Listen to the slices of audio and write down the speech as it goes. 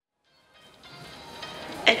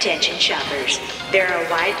Attention shoppers. There are a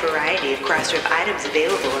wide variety of Crossrip items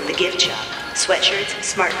available in the gift shop. Sweatshirts,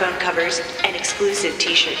 smartphone covers, an exclusive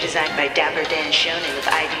t-shirt designed by Dapper Dan Shonen of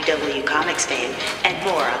IDW Comics fame, and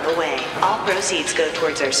more on the way. All proceeds go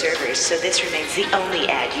towards our servers, so this remains the only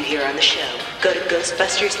ad you hear on the show. Go to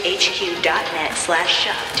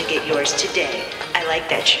ghostbustershq.net/shop to get yours today. I like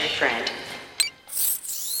that shirt, friend.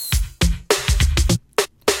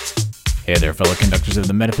 Hey there, fellow conductors of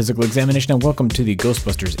the Metaphysical Examination, and welcome to the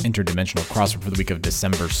Ghostbusters Interdimensional Crossword for the week of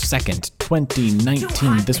December 2nd,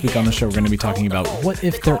 2019. This week on the show, we're going to be talking about what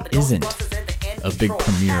if there isn't a big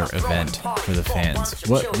premiere event for the fans?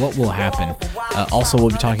 What will happen? Also,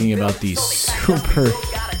 we'll be talking about the super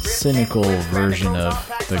cynical version of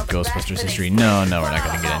the Ghostbusters history. No, we're not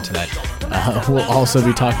going to get into that. We'll also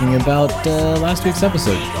be talking about last week's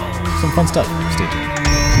episode. Some fun stuff. Stay tuned.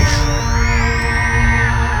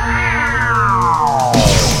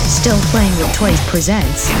 Still Playing with Toys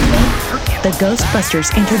presents the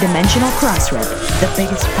Ghostbusters Interdimensional Crossrip, the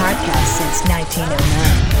biggest podcast since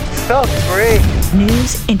 1909. So free.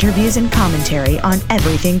 News, interviews, and commentary on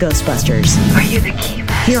everything Ghostbusters. Are you the key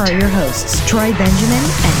master? Here are your hosts, Troy Benjamin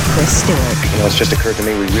and Chris Stewart. You know, it's just occurred to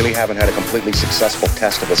me we really haven't had a completely successful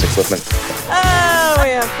test of this equipment. Oh, we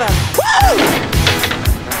have fun. Woo!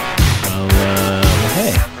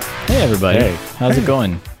 Hey everybody. Hey. How's it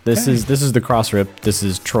going? This is the Crossrip. This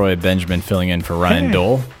is Troy Benjamin filling in for Ryan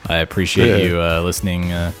Dole. I appreciate you listening.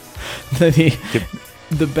 The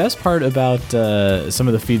best part about some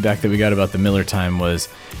of the feedback that we got about the Miller time was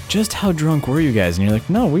just how drunk were you guys? And you're like,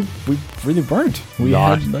 no, we really weren't. We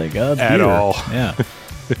Not had like a at beer. all. Yeah.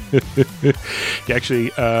 Actually,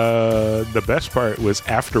 the best part was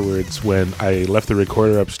afterwards when I left the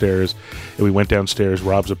recorder upstairs and we went downstairs.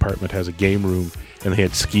 Rob's apartment has a game room and they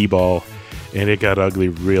had skee ball, and it got ugly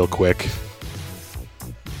real quick.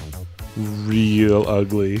 Real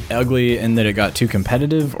ugly. Ugly in that it got too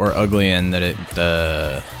competitive, or ugly in that it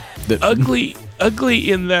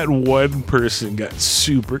Ugly in that one person got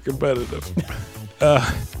super competitive.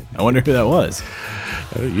 I wonder who that was.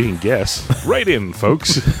 You can guess. Right in,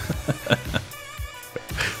 folks.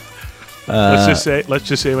 Let's just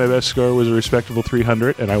say my best score was a respectable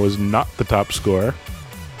 300, and I was not the top scorer.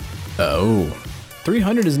 Oh,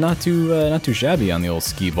 300 is not too shabby on the old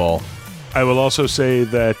skee ball. I will also say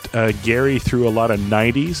that Gary threw a lot of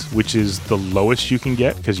 90s, which is the lowest you can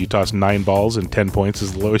get, because you toss 9 balls and 10 points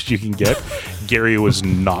is the lowest you can get. Gary was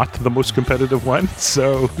not the most competitive one,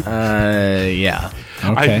 so Yeah.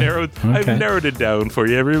 Okay. I've narrowed it down for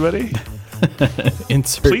you, everybody.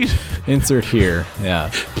 Insert here.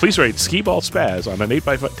 Yeah. Please write skee ball spaz on an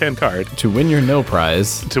 8x10 card To win your no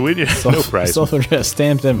prize. to win your no prize. Self-addressed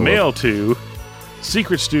stamped envelope. Mail to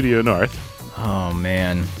Secret Studio North. Oh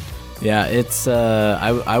man. Yeah, it's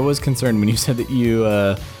I was concerned when you said that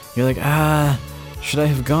you're like, should I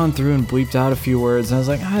have gone through and bleeped out a few words? And I was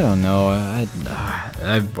like, I don't know.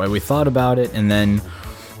 We thought about it, and then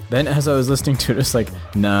as I was listening to it, it's like,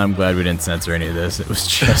 nah, I'm glad we didn't censor any of this. It was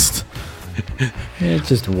just it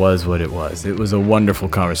just was what it was. It was a wonderful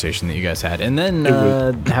conversation that you guys had. And then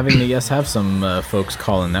having the have some folks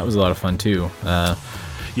call in, that was a lot of fun too.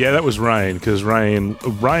 Yeah, that was Ryan, because Ryan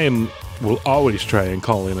will always try and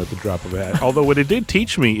call in at the drop of a hat. Although what it did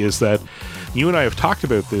teach me is that you and I have talked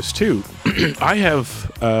about this too. I have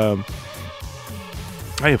 2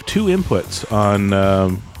 inputs on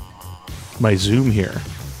my Zoom here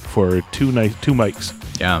for two mics.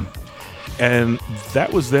 Yeah. And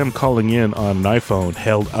that was them calling in on an iPhone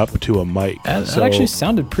held up to a mic. That actually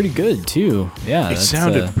sounded pretty good too. Yeah, it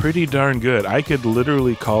sounded pretty darn good. I could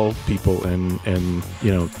literally call people and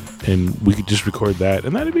we could just record that,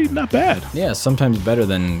 and that'd be not bad. Yeah, sometimes better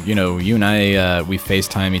than you and I. We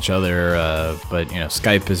FaceTime each other, but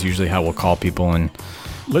Skype is usually how we'll call people. And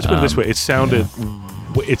let's put it this way: it sounded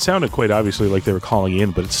quite obviously like they were calling in,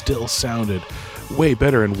 but it still sounded way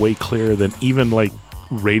better and way clearer than even like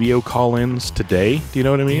radio call-ins today. Do you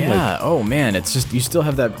know what I mean? Yeah. Oh man, it's just you still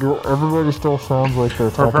have that. Everybody still sounds like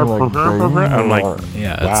they're talking like. I'm like,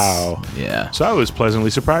 yeah. Wow. Yeah. So I was pleasantly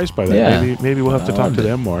surprised by that. Yeah. Maybe we'll have to talk to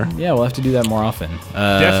them more. Yeah, we'll have to do that more often.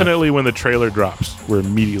 Definitely when the trailer drops, we're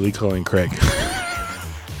immediately calling Craig.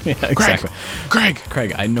 Yeah, exactly.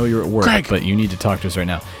 Craig, I know you're at work, but you need to talk to us right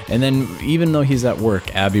now. And then, even though he's at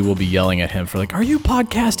work, Abby will be yelling at him for like, "Are you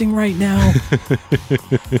podcasting right now?"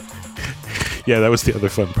 Yeah, that was the other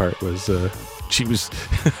fun part. Was she was?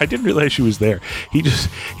 I didn't realize she was there. He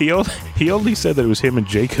only said that it was him and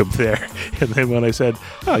Jacob there, and then when I said,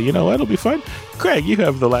 "Oh, you know what? It'll be fun," Craig, you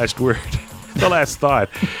have the last word. The last thought.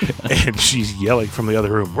 And she's yelling from the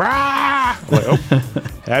other room. Rah! I'm like, oh,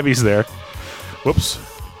 Abby's there. Whoops.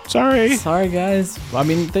 Sorry, guys. I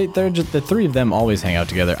mean, they're just, the three of them always hang out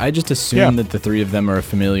together. I just assume that the three of them are a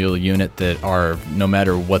familial unit that are, no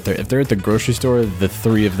matter what if they're at the grocery store, the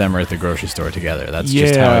three of them are at the grocery store together. That's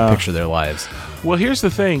just how I picture their lives. Well, here's the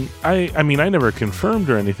thing. I mean, I never confirmed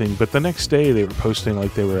or anything, but the next day they were posting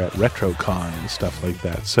like they were at RetroCon and stuff like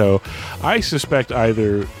that. So I suspect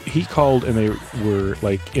either he called and they were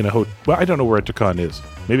like in a hotel. Well, I don't know where RetroCon is.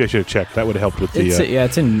 Maybe I should have checked. That would have helped with the.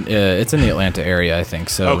 It's in the Atlanta area, I think.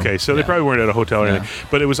 So okay, so they probably weren't at a hotel or anything.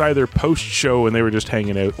 But it was either post show and they were just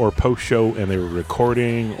hanging out, or post show and they were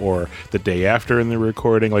recording, or the day after and they were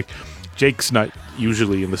recording. Like Jake's not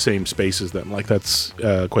usually in the same space as them. Like that's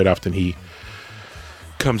quite often he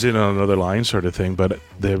comes in on another line, sort of thing. But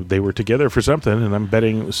they were together for something, and I'm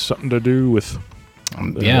betting it was something to do with.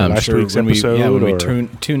 I'm last sure week's when episode, we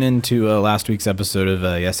tune into last week's episode of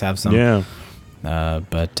Yes Have Some. Yeah.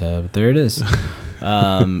 But there it is.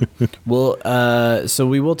 So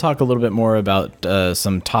we will talk a little bit more about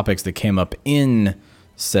some topics that came up in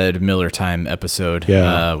said Miller Time episode.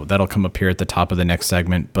 Yeah. That'll come up here at the top of the next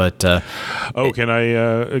segment. But can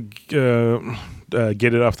I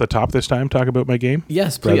get it off the top this time? Talk about my game?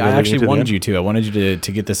 Yes, please. I actually wanted you to. I wanted you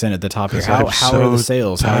to get this in at the top here. How are the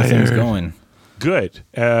sales? How are things going? Good.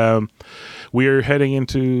 We are heading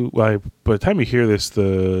into, by the time you hear this,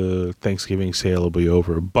 the Thanksgiving sale will be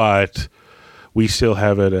over, but we still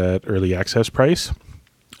have it at early access price.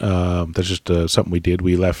 That's just something we did.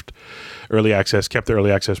 We left early access, kept the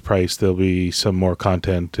early access price. There'll be some more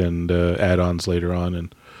content and add-ons later on,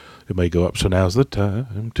 and it may go up. So now's the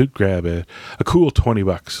time to grab it. A cool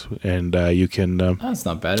 $20, and you can. That's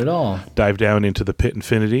not bad at all. Dive down into the pit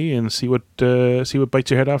infinity and see what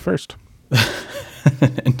bites your head off first.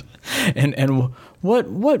 And what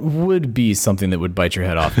would be something that would bite your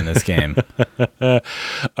head off in this game?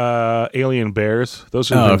 Alien bears. Those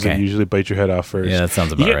are the things that usually bite your head off first. Yeah, that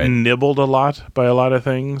sounds about right. You get nibbled a lot by a lot of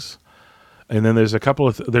things, and then there's a couple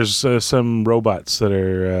of there's some robots that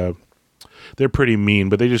are they're pretty mean,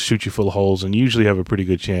 but they just shoot you full of holes and usually have a pretty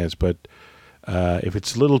good chance. But if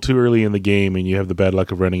it's a little too early in the game and you have the bad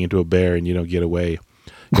luck of running into a bear and you don't get away,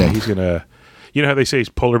 he's gonna. You know how they say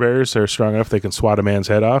polar bears are strong enough they can swat a man's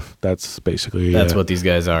head off? That's basically what these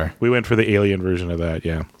guys are. We went for the alien version of that,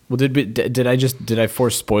 yeah. Well, did I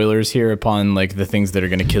force spoilers here upon like the things that are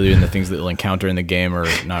going to kill you and the things that you'll encounter in the game, or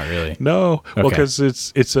not really? No, okay. Well, because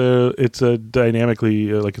it's a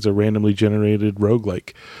dynamically it's a randomly generated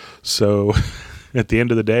roguelike. So at the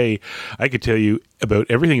end of the day, I could tell you about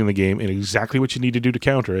everything in the game and exactly what you need to do to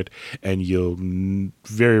counter it, and you'll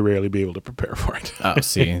very rarely be able to prepare for it. Oh,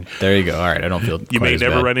 see, there you go. All right, I don't feel. You may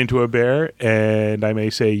never run into a bear, and I may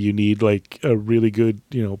say you need like a really good,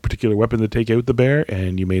 particular weapon to take out the bear,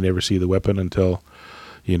 and you may never see the weapon until,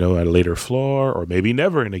 at a later floor, or maybe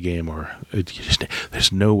never in a game, or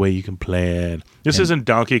there's no way you can plan. This isn't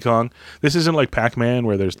Donkey Kong. This isn't like Pac-Man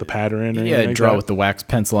where there's the pattern. Or anything draw like with the wax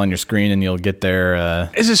pencil on your screen, and you'll get there.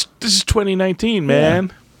 This is 2019, man.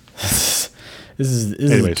 Yeah. This is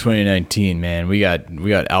 2019, man. We got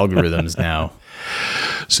algorithms now.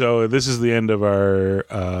 So this is the end of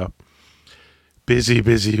our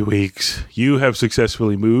busy weeks. You have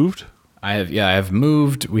successfully moved. I have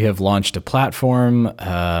moved. We have launched a platform.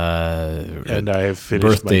 And I have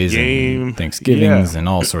finished birthdays my game. And Thanksgivings and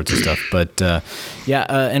all sorts of stuff. But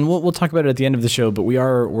and we'll talk about it at the end of the show. But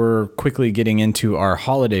we're quickly getting into our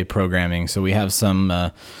holiday programming. So we have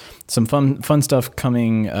some fun stuff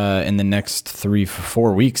coming in the next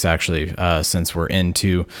 3-4 weeks, actually, since we're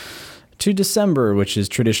into December, which is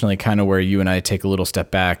traditionally kind of where you and I take a little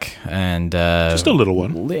step back and just a little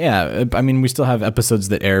one. Yeah, I mean, we still have episodes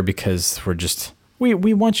that air because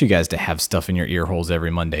we want you guys to have stuff in your ear holes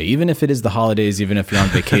every Monday, even if it is the holidays, even if you're on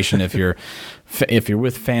vacation, if you're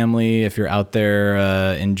with family, if you're out there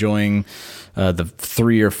enjoying the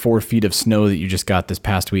 3 or 4 feet of snow that you just got this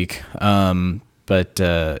past week. So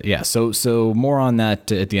more on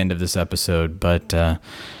that at the end of this episode, but.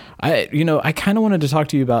 I kind of wanted to talk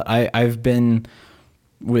to you about, I've been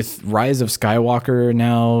with Rise of Skywalker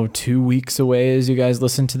now 2 weeks away as you guys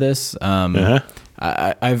listen to this.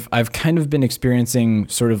 I've kind of been experiencing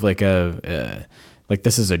sort of like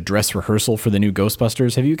this is a dress rehearsal for the new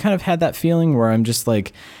Ghostbusters. Have you kind of had that feeling where I'm just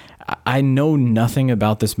like, I know nothing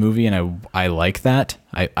about this movie and I like that.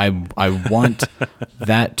 I want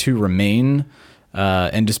that to remain.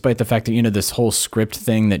 And despite the fact that, this whole script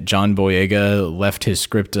thing that John Boyega left his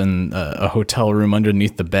script in a hotel room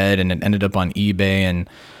underneath the bed and it ended up on eBay, and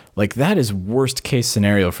like that is worst case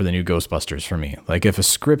scenario for the new Ghostbusters for me. Like if a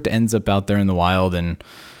script ends up out there in the wild and,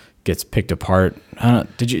 gets picked apart. I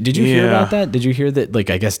don't. Did you hear about that? Did you hear that? Like,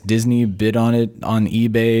 I guess Disney bid on it on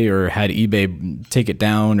eBay, or had eBay take it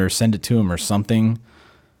down or send it to them or something.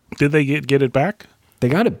 Did they get it back? They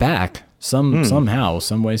got it back somehow,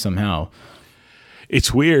 some way, somehow.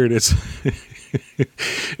 It's weird. It's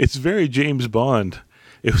it's very James Bond.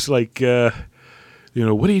 It was like,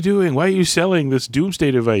 what are you doing? Why are you selling this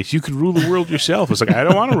doomsday device? You could rule the world yourself. It's like, I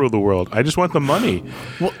don't want to rule the world. I just want the money.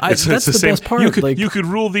 Well, that's the best part. You could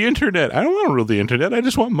rule the internet. I don't want to rule the internet. I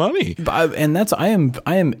just want money. And I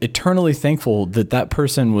am eternally thankful that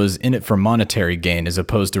person was in it for monetary gain, as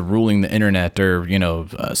opposed to ruling the internet or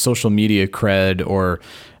social media cred, or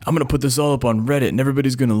I'm going to put this all up on Reddit and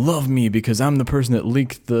everybody's going to love me because I'm the person that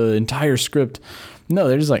leaked the entire script. No,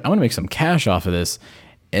 they're just like, I'm going to make some cash off of this.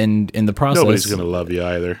 And in the process, nobody's going to love you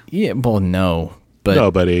either. Yeah, well, no. But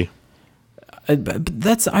nobody.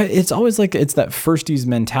 It's always like, it's that firsties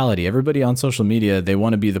mentality. Everybody on social media, they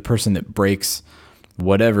want to be the person that breaks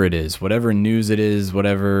whatever it is, whatever news it is,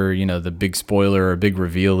 whatever, the big spoiler or big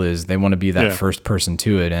reveal is. They want to be that first person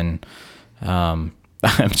to it. And I'm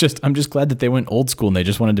just glad that they went old school and they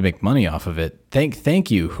just wanted to make money off of it. Thank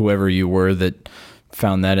you, whoever you were that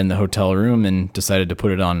found that in the hotel room and decided to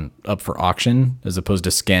put it up for auction, as opposed to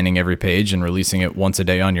scanning every page and releasing it once a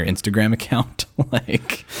day on your Instagram account.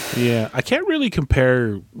 I can't really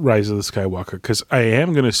compare Rise of the Skywalker because I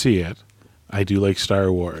am going to see it. I do like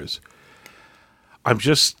Star Wars. I'm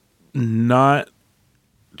just not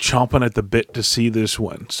chomping at the bit to see this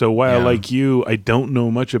one. So while like you, I don't know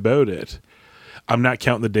much about it. I'm not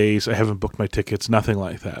counting the days. I haven't booked my tickets. Nothing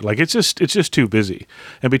like that. Like, it's just too busy.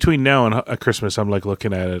 And between now and Christmas, I'm like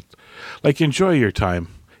looking at it. Like, enjoy your time.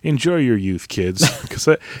 Enjoy your youth, kids. Because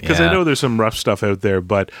I know there's some rough stuff out there,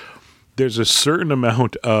 but there's a certain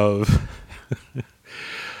amount of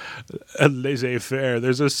laissez-faire.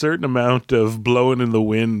 There's a certain amount of blowing in the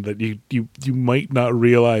wind that you might not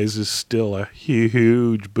realize is still a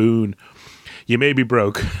huge boon. You may be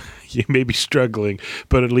broke. You may be struggling,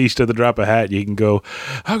 but at least at the drop of a hat, you can go,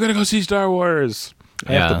 I'm going to go see Star Wars.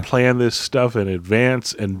 I have to plan this stuff in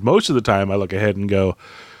advance. And most of the time I look ahead and go,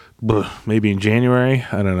 maybe in January.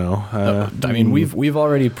 I don't know. We've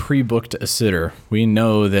already pre-booked a sitter. We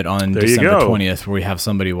know that on December 20th, we have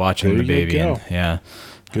somebody watching the baby. And,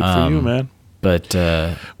 good for you, man. But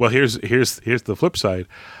well, here's the flip side.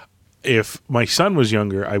 If my son was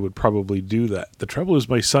younger, I would probably do that. The trouble is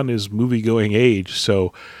my son is movie-going age,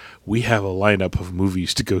 so we have a lineup of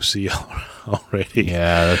movies to go see already.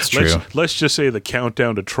 Yeah, that's true. Let's just say the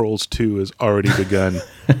countdown to Trolls 2 has already begun.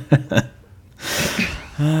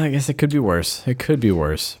 I guess it could be worse.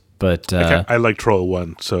 But I like Troll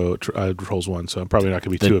 1, so Trolls 1, so I'm probably not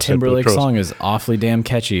going to be too upset. The Timberlake song is awfully damn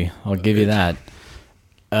catchy. I'll give you that.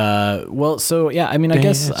 I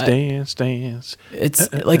guess dance.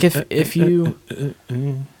 It's like if you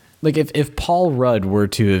like if Paul Rudd were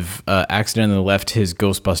to have accidentally left his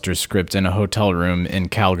Ghostbusters script in a hotel room in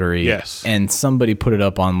Calgary, and somebody put it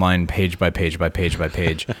up online page by page by page by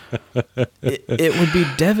page, it would be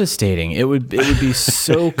devastating. It would be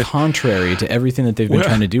so contrary to everything that they've been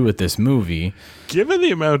trying to do with this movie. Given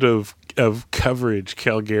the amount of coverage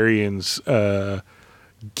Calgarians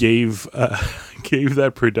gave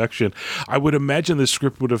that production, I would imagine the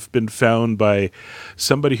script would have been found by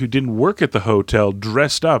somebody who didn't work at the hotel,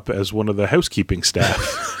 dressed up as one of the housekeeping staff,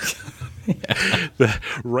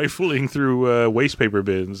 rifling through waste paper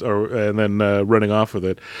bins, and then running off with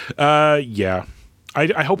it.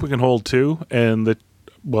 I hope we can hold too, and that.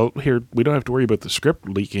 Well, here we don't have to worry about the script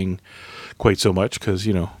leaking quite so much because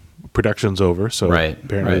production's over, so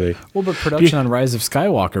apparently but production on Rise of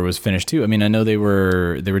Skywalker was finished too. I mean, I know they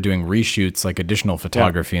were doing reshoots, like additional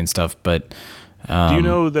photography and stuff, but do you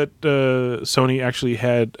know that Sony actually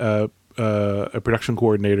had a production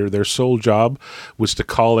coordinator? Their sole job was to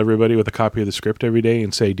call everybody with a copy of the script every day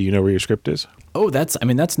and say, do you know where your script is? Oh, that's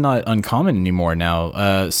not uncommon anymore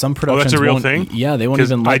now. Some productions that's a real thing? Yeah, they won't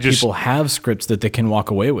even let people have scripts that they can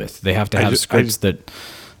walk away with. They have to have scripts that...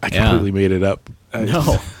 I completely made it up. I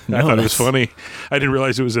thought it was funny. I didn't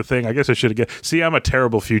realize it was a thing. I guess I should have See, I'm a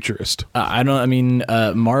terrible futurist.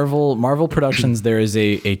 Marvel Productions, there is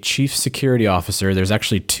a chief security officer. There's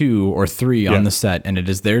actually 2 or 3 on the set, and it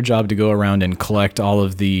is their job to go around and collect all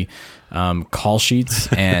of the call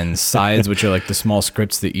sheets and sides, which are like the small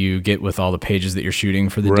scripts that you get with all the pages that you're shooting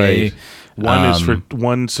for the day.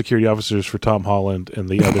 One security officer is for Tom Holland, and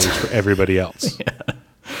the other is for everybody else.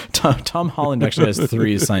 Tom Holland actually has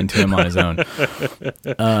 3 assigned to him on his own.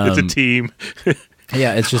 It's a team.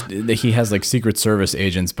 Yeah, it's just that he has like Secret Service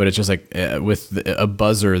agents, but it's just like with a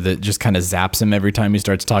buzzer that just kind of zaps him every time he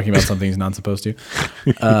starts talking about something he's not supposed to.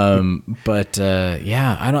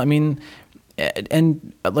 Yeah, I mean,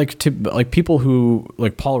 and like people who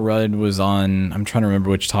like Paul Rudd was on. I'm trying to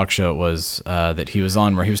remember which talk show it was that he was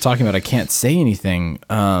on where he was talking about I can't say anything.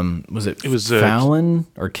 Was it? It was Fallon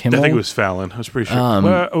or Kimmel? I think it was Fallon. I was pretty sure. One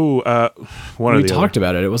of we the talked other.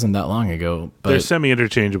 about it. It wasn't that long ago. But They're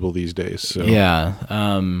semi-interchangeable these days. So. Yeah.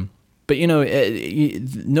 But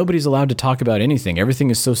nobody's allowed to talk about anything.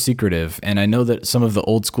 Everything is so secretive. And I know that some of the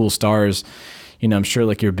old school stars, I'm sure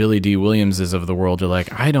like your Billy D. Williamses of the world are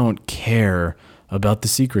like, I don't care about the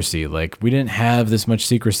secrecy. Like we didn't have this much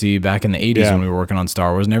secrecy back in the 80s when we were working on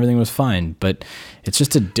Star Wars and everything was fine, but it's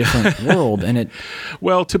just a different world. And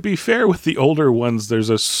well, to be fair with the older ones, there's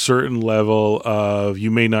a certain level of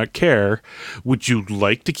you may not care. Would you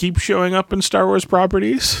like to keep showing up in Star Wars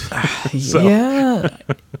properties? Yeah.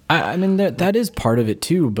 I mean, that is part of it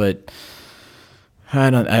too, but I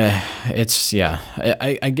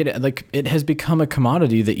get it. Like it has become a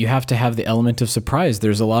commodity that you have to have the element of surprise.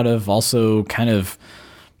 There's a lot of also kind of,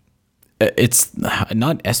 it's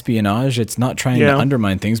not espionage. It's not trying to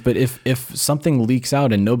undermine things, but if something leaks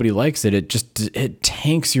out and nobody likes it, it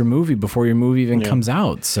tanks your movie before your movie even comes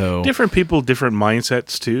out. So different people, different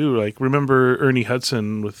mindsets too. Like remember Ernie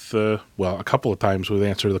Hudson with, a couple of times with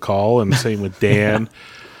Answer the Call, and same with Dan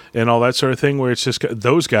and all that sort of thing, where it's just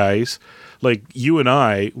those guys. Like you and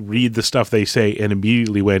I read the stuff they say and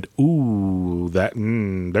immediately went, ooh,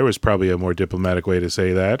 there was probably a more diplomatic way to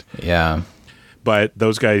say that. Yeah. But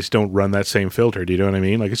those guys don't run that same filter. Do you know what I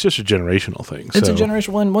mean? Like it's just a generational thing. It's a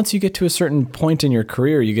generational one. Once you get to a certain point in your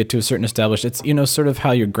career, you get to a certain established, it's, sort of how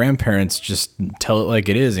your grandparents just tell it like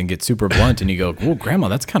it is and get super blunt and you go, oh, grandma,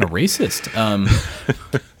 that's kind of racist.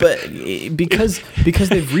 But because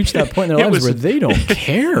they've reached that point in their lives where they don't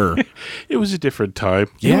care. It was a different time.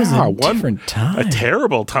 Yeah, it was a different time. A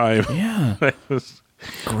terrible time. Yeah.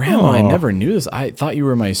 Grandma, I never knew this. I thought you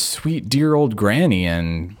were my sweet, dear old granny,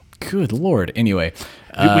 and good Lord. Anyway,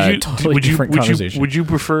 different conversation. Would you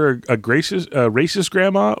prefer a racist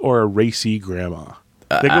grandma or a racy grandma?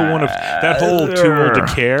 They go one of that whole too old to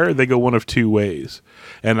care. They go one of two ways,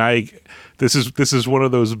 and this is one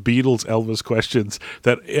of those Beatles Elvis questions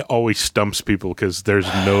that it always stumps people because there's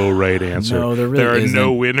no right answer. No, there are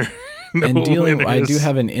no winner. I do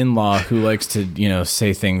have an in-law who likes to,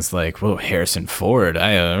 say things like, "Whoa, Harrison Ford."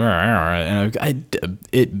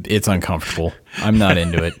 It's uncomfortable. I'm not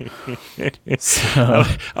into it. So.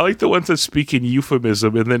 I like the ones that speak in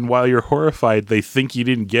euphemism, and then while you're horrified, they think you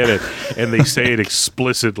didn't get it, and they say it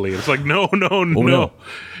explicitly. It's like, no.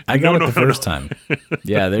 I got it the first time.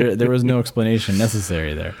 Yeah, there was no explanation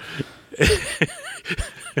necessary there.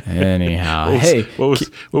 Anyhow, what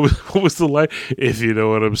was the line? If you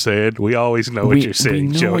know what I'm saying, we always know what you're saying,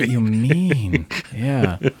 we know Joey. What you mean?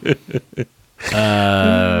 Yeah.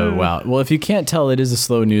 Wow. Well, if you can't tell, it is a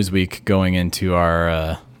slow news week going into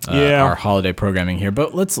our holiday programming here.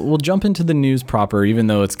 But we'll jump into the news proper, even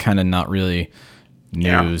though it's kind of not really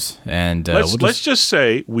news. And let's just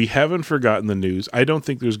say we haven't forgotten the news. I don't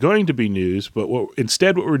think there's going to be news, but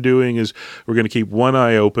instead what we're doing is we're going to keep one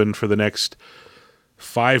eye open for the next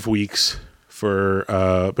 5 weeks for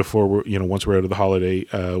before we're once we're out of the holiday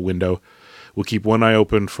window. We'll keep one eye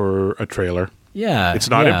open for a trailer. Yeah, it's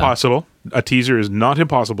not impossible. A teaser is not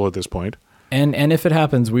impossible at this point. And if it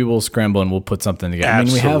happens, we will scramble and we'll put something together.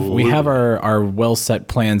 Absolutely. I mean, we have our well set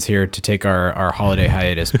plans here to take our holiday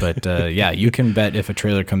hiatus. But you can bet if a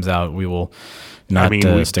trailer comes out, we will. Stick our heads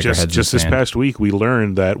in the sand. Just this past week, we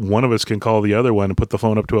learned that one of us can call the other one and put the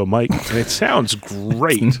phone up to a mic, and it sounds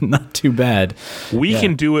great. Not too bad. We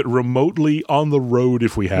can do it remotely on the road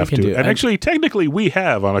if we have to. And actually, technically, we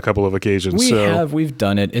have on a couple of occasions. We've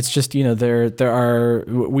done it. It's just, there are,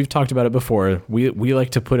 we've talked about it before. We like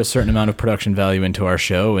to put a certain amount of production value into our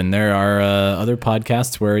show, and there are other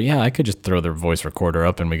podcasts where, I could just throw their voice recorder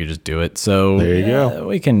up and we could just do it. So there you go.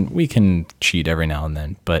 We can cheat every now and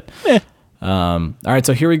then, but. All right,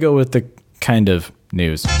 so here we go with the kind of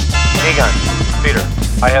news. Hang on, Peter.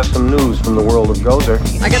 I have some news from the world of Gozer.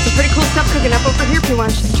 I got some pretty cool stuff cooking up over here if you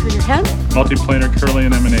want to just turn your head. Multiplanar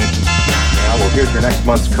Kirlian emanation. Yeah, well, here's your next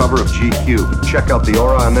month's cover of GQ. Check out the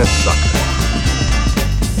aura on this sucker.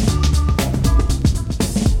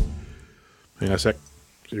 Hang on a sec.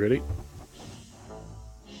 You ready?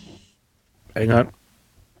 Hang on.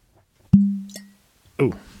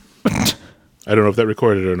 Ooh. I don't know if that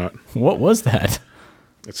recorded or not. What was that?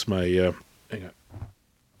 It's my, hang on.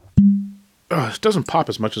 Oh, it doesn't pop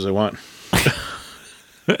as much as I want.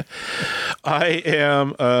 I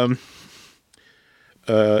am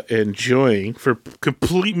enjoying for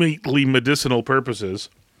completely medicinal purposes.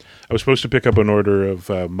 I was supposed to pick up an order of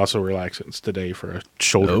muscle relaxants today for a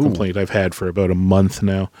shoulder complaint I've had for about a month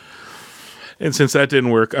now. And since that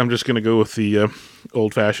didn't work, I'm just going to go with the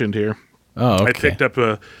old-fashioned here. Oh, okay. I picked up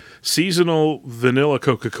a seasonal vanilla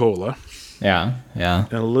Coca-Cola. Yeah.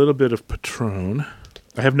 And a little bit of Patron.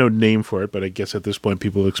 I have no name for it, but I guess at this point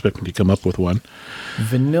people expect me to come up with one.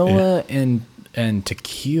 Vanilla and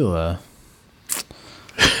tequila.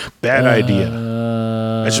 Bad idea.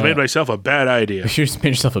 I just made myself a bad idea. You just made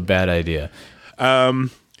yourself a bad idea.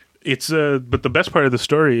 It's but the best part of the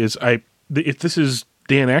story is this is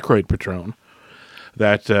Dan Aykroyd Patron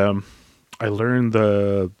that I learned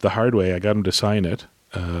the hard way. I got him to sign it,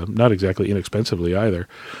 not exactly inexpensively either.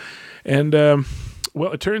 And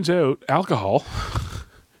well, it turns out alcohol.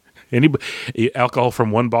 Alcohol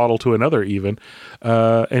from one bottle to another, even,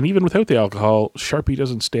 and even without the alcohol, Sharpie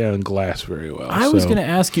doesn't stay on glass very well. I was going to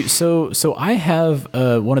ask you. So I have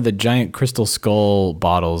one of the giant Crystal Skull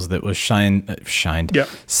bottles that was signed in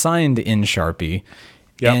Sharpie,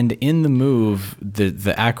 and in the move,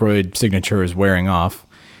 the Aykroyd signature is wearing off.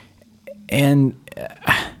 And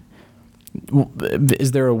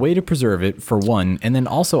is there a way to preserve it, for one? And then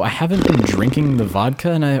also, I haven't been drinking the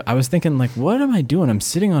vodka, and I was thinking, like, what am I doing? I'm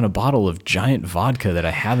sitting on a bottle of giant vodka that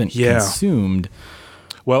I haven't consumed.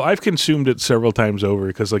 Well, I've consumed it several times over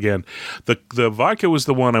because, again, the vodka was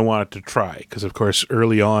the one I wanted to try because, of course,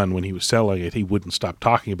 early on when he was selling it, he wouldn't stop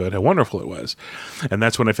talking about how wonderful it was. And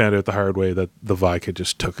that's when I found out the hard way that the vodka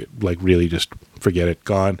just took it, like, really just forget it,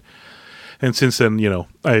 gone. And since then,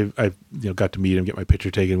 I've got to meet him, get my picture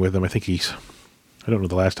taken with him. I think I don't know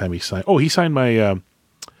the last time he signed. Oh, he signed my.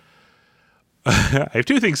 I have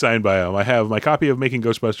two things signed by him. I have my copy of Making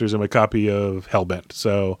Ghostbusters and my copy of Hellbent.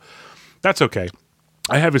 So that's okay.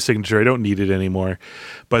 I have his signature. I don't need it anymore.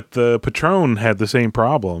 But the Patron had the same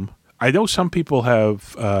problem. I know some people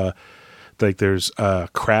have, like there's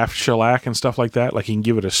craft shellac and stuff like that. Like you can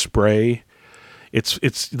give it a spray.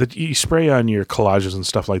 It's that you spray on your collages and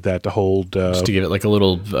stuff like that to hold just to give it like a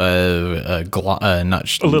little a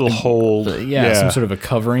little hold, some sort of a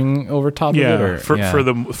covering over top of it, for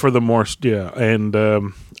the more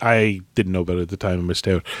and I didn't know about it at the time. I missed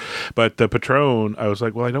out, but the Patron, I was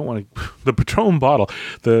like, well, I don't want the Patron bottle,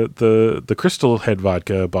 the Crystal Head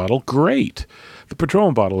vodka bottle, great. The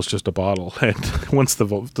Patron bottle is just a bottle, and once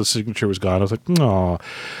the signature was gone, I was like, no.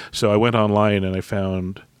 So I went online and I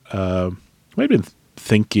found. Might have been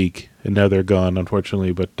ThinkGeek, and now they're gone,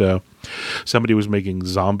 unfortunately. But somebody was making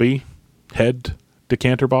zombie head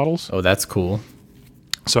decanter bottles. Oh, that's cool.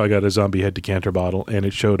 So I got a zombie head decanter bottle, and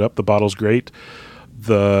it showed up. The bottle's great.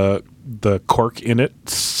 The cork in it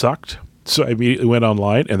sucked. So I immediately went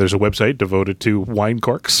online, and there's a website devoted to wine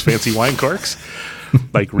corks, fancy wine corks,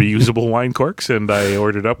 like reusable wine corks. And I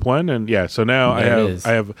ordered up one, and so now I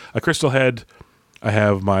have a Crystal Head. I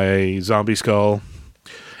have my zombie skull.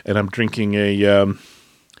 And I'm drinking I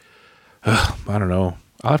don't know.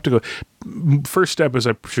 I'll have to go. First step is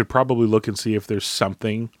I should probably look and see if there's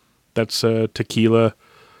something that's tequila,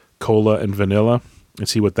 cola, and vanilla and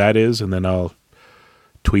see what that is. And then I'll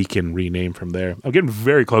tweak and rename from there. I'm getting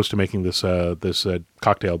very close to making this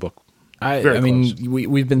cocktail book. I mean,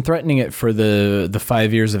 we've been threatening it for the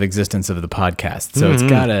 5 years of existence of the podcast, so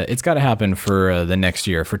it's gotta happen for the next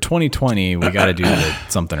year. For 2020, we got to do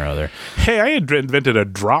something or other. Hey, I had invented a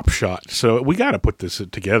drop shot, so we got to put this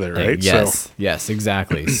together, right? Yes,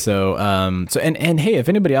 exactly. So and hey, if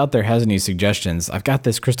anybody out there has any suggestions, I've got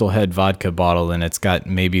this Crystal Head vodka bottle, and it's got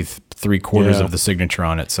maybe 3/4 of the signature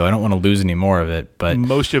on it, so I don't want to lose any more of it. But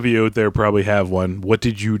most of you out there probably have one. What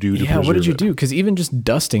did you do to preserve what did you it? do? Because even just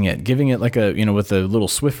dusting it, giving it like a with a little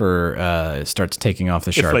Swiffer, starts taking off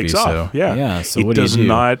the Sharpie. It flakes off. Yeah. So it what do you do? does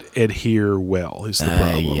not adhere well. Is the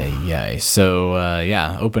problem? So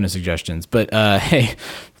open to suggestions. But hey,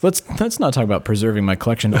 let's not talk about preserving my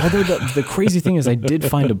collection. Although the crazy thing is, I did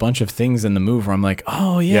find a bunch of things in the move where I'm like,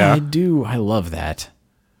 oh yeah. I do. I love that.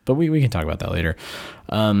 But we can talk about that later.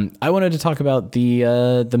 I wanted to talk about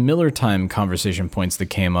the Miller Time conversation points that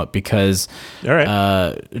came up because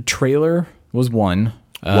trailer was one.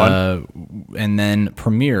 And then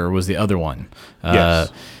Premiere was the other one.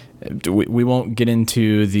 Yes. We won't get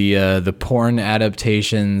into the porn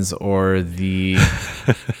adaptations or the.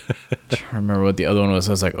 I can't remember what the other one was.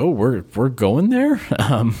 I was like, oh, we're going there,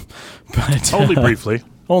 but only briefly.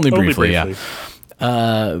 Only briefly. Yeah.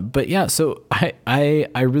 But yeah, so I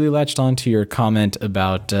really latched on to your comment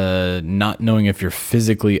about not knowing if you're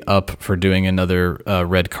physically up for doing another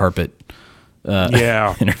red carpet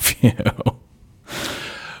interview.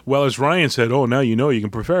 Well, as Ryan said, now you can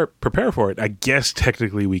prepare for it. I guess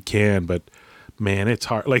technically we can, but man, it's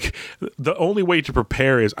hard. Like, the only way to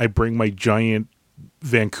prepare is I bring my giant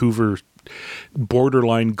Vancouver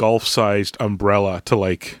borderline golf-sized umbrella to,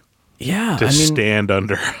 like, stand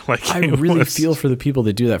under. Like, I really feel for the people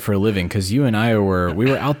that do that for a living, because you and I we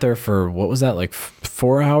were out there for, what was that, like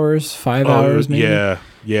 4 hours, 5 hours maybe?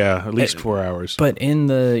 Yeah, at least 4 hours. But in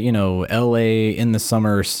the, LA in the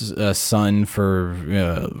summer sun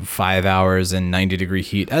for 5 hours and 90-degree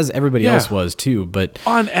heat, as everybody else was too, but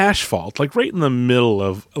on asphalt, like right in the middle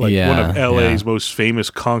of one of LA's most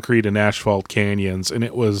famous concrete and asphalt canyons, and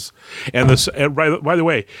it was, and this, by the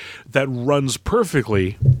way, that runs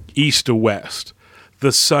perfectly east to west.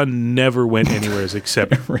 The sun never went anywhere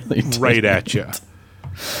except really right at you.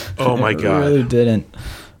 Oh my God. It really didn't.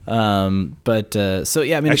 So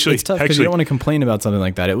yeah, I mean, it's tough because you don't want to complain about something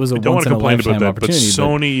like that. It was a once in a lifetime opportunity. But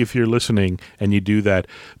Sony, if you're listening and you do that,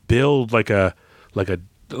 build like the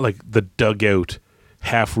dugout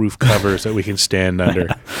half roof covers that we can stand under.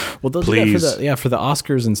 Well, they'll do that for the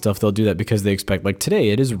Oscars and stuff. They'll do that because they expect, like today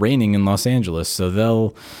it is raining in Los Angeles, so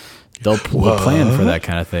they'll plan for that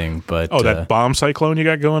kind of thing. But that bomb cyclone you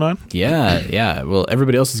got going on? Yeah. Well,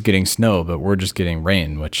 everybody else is getting snow, but we're just getting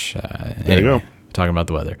rain. Which there you go. Talking about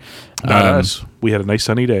the weather. Not us. We had a nice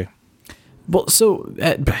sunny day. Well, so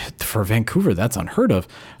for Vancouver, that's unheard of.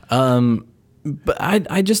 But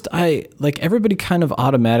I like, everybody kind of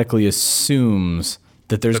automatically assumes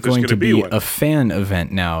that there's going to be a fan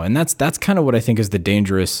event now, and that's kind of what I think is the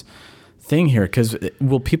dangerous thing here. Because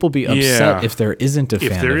will people be upset if there isn't a fan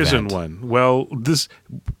event? If there isn't one, well,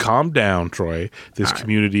 calm down, Troy. This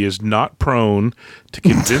community is not prone to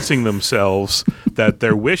convincing themselves that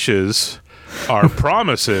their wishes are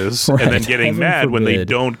promises and then getting mad when they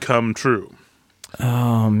don't come true.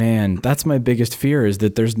 Oh man, that's my biggest fear, is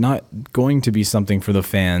that there's not going to be something for the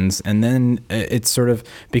fans, and then it's sort of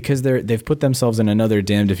because they've put themselves in another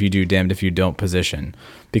damned if you do, damned if you don't position.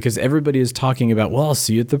 Because everybody is talking about, well, I'll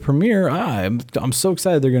see you at the premiere. I'm so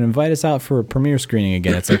excited they're going to invite us out for a premiere screening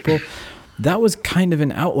again. It's like, well, that was kind of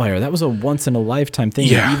an outlier. That was a once in a lifetime thing.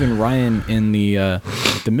 Yeah. Even Ryan in the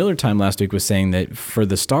Miller Time last week was saying that for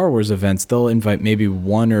the Star Wars events, they'll invite maybe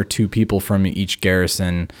 1 or 2 people from each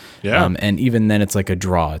garrison. Yeah. And even then it's like a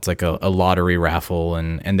draw. It's like a lottery raffle,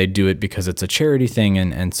 and they do it because it's a charity thing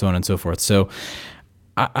and so on and so forth. So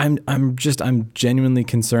I'm genuinely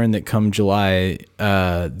concerned that come July,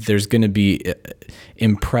 there's going to be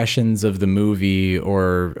impressions of the movie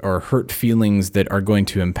or hurt feelings that are going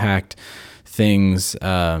to impact things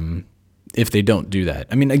if they don't do that.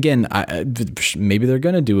 I mean, again, maybe they're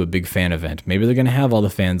going to do a big fan event. Maybe they're going to have all the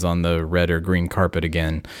fans on the red or green carpet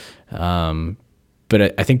again.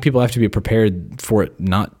 But I think people have to be prepared for it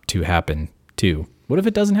not to happen too. What if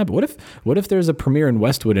it doesn't happen? What if there's a premiere in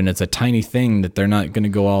Westwood and it's a tiny thing that they're not going to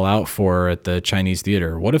go all out for at the Chinese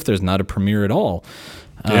theater? What if there's not a premiere at all?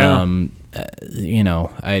 Yeah.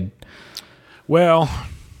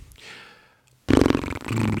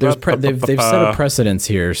 They've set a precedence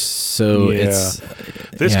here, so it's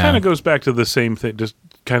this kind of goes back to the same thing, just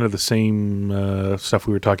kind of the same stuff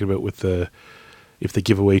we were talking about with if they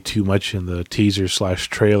give away too much in the teaser /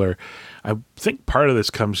 trailer. I think part of this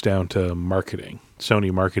comes down to marketing,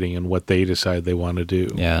 Sony marketing, and what they decide they want to do.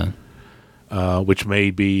 Yeah. Which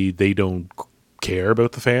may be they don't care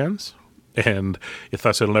about the fans, and if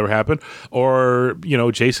thus it'll never happen. Or,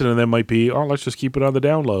 Jason and them might be, let's just keep it on the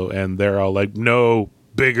down low. And they're all like, no,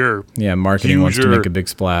 bigger. Yeah, marketing wants to make a big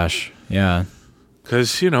splash. Yeah.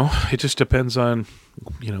 Because, it just depends on,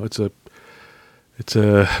 it's a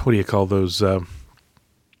what do you call those?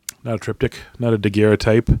 Not a triptych, not a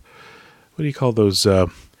daguerreotype. What do you call those?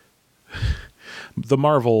 The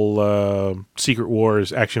Marvel Secret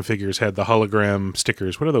Wars action figures had the hologram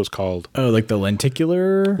stickers. What are those called? Oh, like the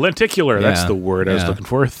lenticular? Lenticular, that's the word I was looking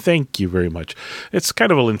for. Thank you very much. It's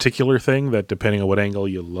kind of a lenticular thing that depending on what angle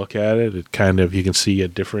you look at it, you can see a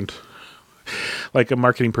different... Like a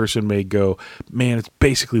marketing person may go, man, it's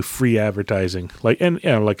basically free advertising. Like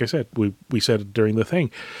I said, we said it during the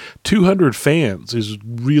thing, 200 fans is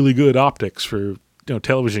really good optics for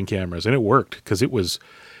television cameras, and it worked because it was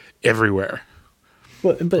everywhere.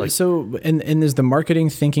 Well, but and is the marketing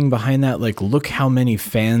thinking behind that, like, look how many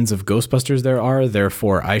fans of Ghostbusters there are,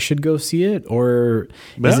 therefore I should go see it? Or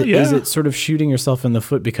is it sort of shooting yourself in the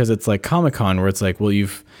foot because it's like Comic-Con, where it's like, well,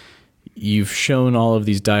 you've shown all of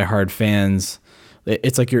these diehard fans.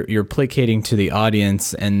 It's like you're placating to the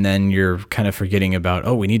audience, and then you're kind of forgetting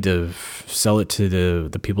about, we need to sell it to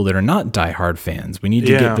the people that are not diehard fans. We need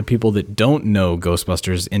to get the people that don't know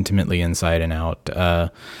Ghostbusters intimately inside and out.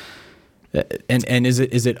 And is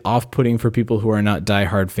it off-putting for people who are not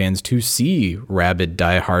diehard fans to see rabid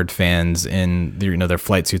diehard fans in their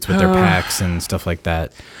flight suits with their packs and stuff like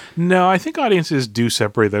that? No, I think audiences do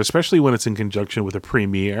separate that, especially when it's in conjunction with a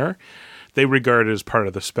premiere. They regard it as part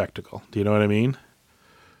of the spectacle. Do you know what I mean?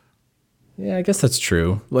 Yeah, I guess that's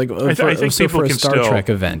true. Like, I think people for a can Star still Trek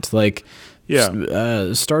event, like,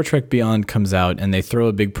 yeah, Star Trek Beyond comes out and they throw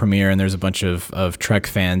a big premiere, and there's a bunch of Trek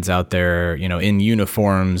fans out there, in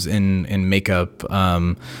uniforms, in makeup.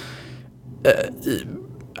 I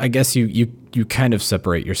guess you kind of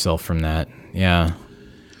separate yourself from that. Yeah.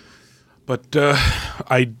 But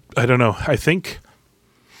I don't know. I think,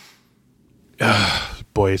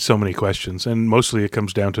 boy, it's so many questions, and mostly it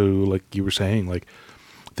comes down to, like you were saying, like,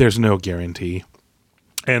 there's no guarantee.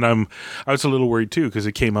 And I was a little worried too, because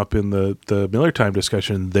it came up in the Miller Time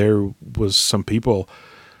discussion. There was some people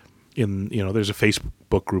in, there's a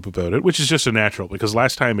Facebook group about it, which is just a natural, because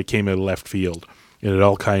last time it came out of left field, and it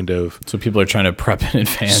all kind of... So people are trying to prep in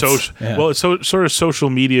advance. Well, it's sort of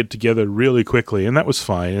social media together really quickly, and that was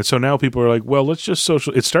fine. And so now people are like, well, let's just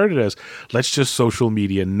it started as, let's just social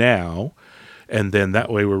media now, and then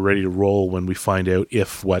that way we're ready to roll when we find out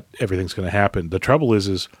everything's going to happen. The trouble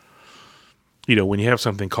is when you have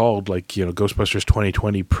something called, like, Ghostbusters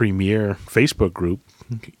 2020 premiere Facebook group,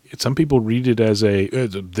 some people read it as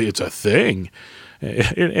it's a thing,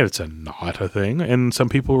 and it's not a thing. And some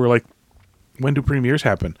people were like, when do premieres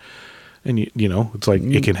happen? And it's like,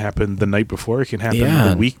 it can happen the night before, it can happen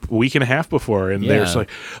a week and a half before, and they're just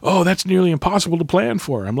like, oh, that's nearly impossible to plan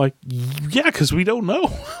for. I'm like, yeah, because we don't know.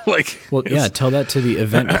 Tell that to the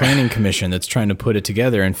event planning commission that's trying to put it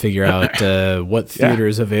together and figure out what theater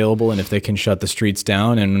is available and if they can shut the streets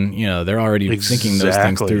down, and they're already thinking those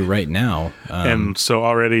things through right now. And so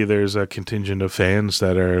already there's a contingent of fans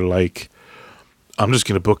that are like, I'm just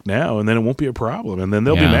going to book now, and then it won't be a problem. And then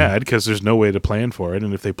they'll be mad because there's no way to plan for it.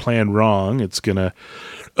 And if they plan wrong, it's going to,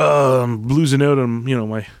 I'm losing out on,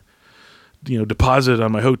 my, deposit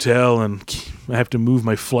on my hotel, and I have to move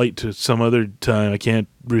my flight to some other time. I can't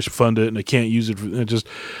refund it, and I can't use it.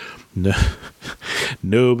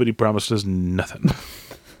 Nobody promised us nothing.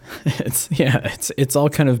 It's all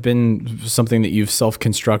kind of been something that you've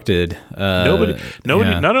self-constructed. Nobody.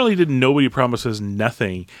 Not only did nobody promise us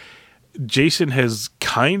nothing, Jason has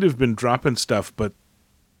kind of been dropping stuff, but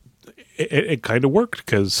it kind of worked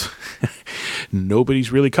because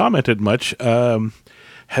nobody's really commented much.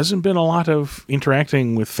 Hasn't been a lot of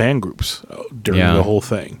interacting with fan groups during the whole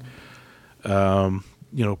thing.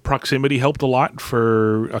 Proximity helped a lot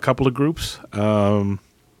for a couple of groups. And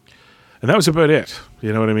that was about it.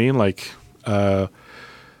 You know what I mean? Like,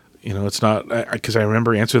 it's not, because I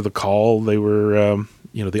remember Answer the Call. They were,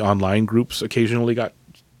 the online groups occasionally got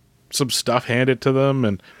some stuff handed to them,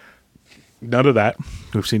 and none of that.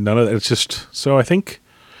 We've seen none of that. It's just, so I think,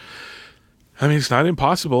 it's not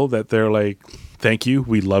impossible that they're like, thank you,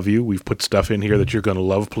 we love you, we've put stuff in here that you're going to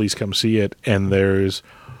love, please come see it, and there's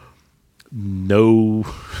no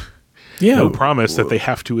promise that they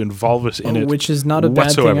have to involve us in it, which is not a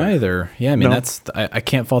bad thing either. That's, I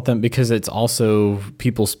can't fault them, because it's also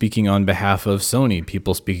people speaking on behalf of Sony,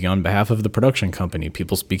 people speaking on behalf of the production company,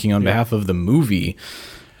 people speaking on behalf of the movie.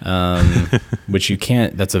 Which you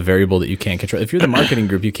can't, that's a variable that you can't control. If you're the marketing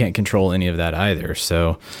group, you can't control any of that either.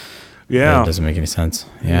 So that doesn't make any sense.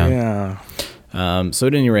 So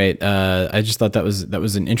at any rate, I just thought that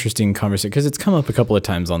was an interesting conversation, because it's come up a couple of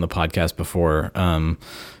times on the podcast before.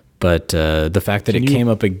 But the fact that it came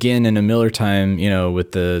up again in a Miller Time,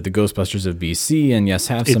 with the Ghostbusters of BC and Yes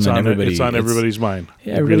Have Some, and everybody, it's on everybody's mind.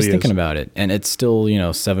 Yeah, everybody's thinking about it, and it's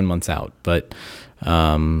still 7 months out. But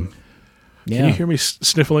can you hear me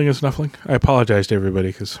sniffling and snuffling? I apologize to everybody,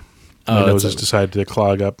 because my nose has decided to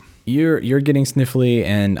clog up. You're getting sniffly,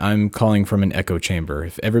 and I'm calling from an echo chamber.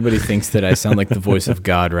 If everybody thinks that I sound like the voice of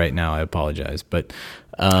God right now, I apologize. But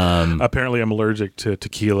apparently, I'm allergic to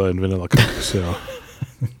tequila and vanilla Coke. So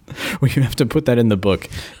we have to put that in the book.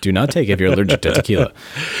 Do not take if you're allergic to tequila.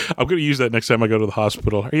 I'm going to use that next time I go to the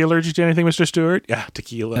hospital. Are you allergic to anything, Mr. Stewart? Yeah,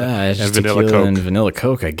 tequila and vanilla Coke. And vanilla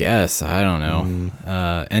Coke, I guess. I don't know.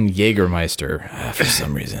 And Jägermeister, for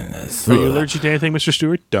some reason. Are you allergic to anything, Mr.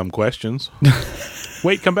 Stewart? Dumb questions.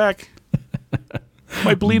 Wait, come back.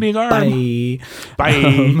 My bleeding arm.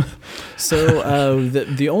 Bye. So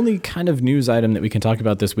the only kind of news item that we can talk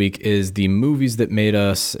about this week is the Movies That Made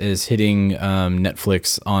Us is hitting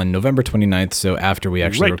Netflix on November 29th. So after we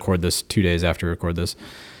actually record this, 2 days after we record this.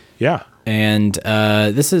 Yeah. And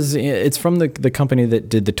it's from the company that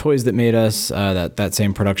did the toys that made us, that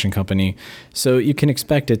same production company. So you can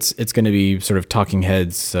expect it's going to be sort of talking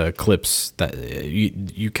heads clips that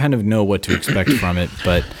you kind of know what to expect from it.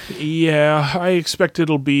 But yeah, I expect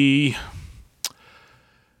it'll be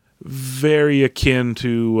very akin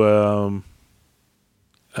to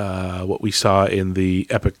what we saw in the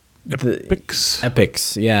Epics.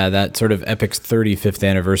 Epics, yeah, that sort of Epics 35th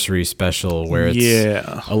anniversary special where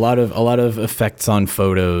it's a lot of effects on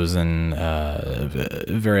photos and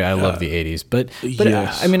I love the 80s, but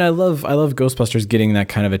yes. I mean I love Ghostbusters getting that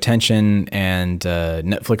kind of attention, and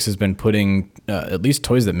Netflix has been putting at least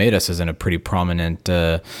Toys That Made Us is in a pretty prominent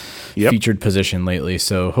featured position lately,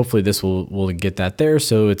 so hopefully this will get that there,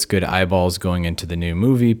 so it's good eyeballs going into the new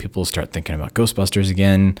movie. People start thinking about Ghostbusters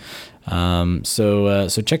again. So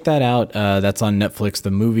check that out. That's on Netflix,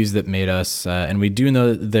 The Movies That Made Us. And we do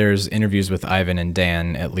know that there's interviews with Ivan and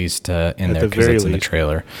Dan, at least in there, because it's in the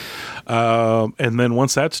trailer. And then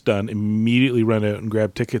once that's done, immediately run out and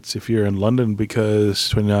grab tickets if you're in London, because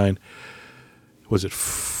 29, was it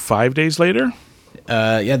 5 days later?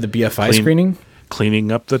 The BFI screening.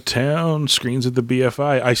 Cleaning Up the Town screens at the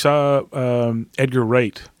BFI. I saw Edgar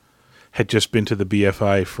Wright had just been to the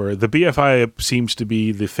BFI. The BFI seems to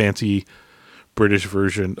be the fancy British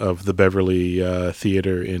version of the Beverly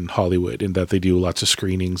Theater in Hollywood, in that they do lots of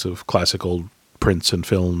screenings of classical prints and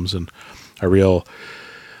films, and a real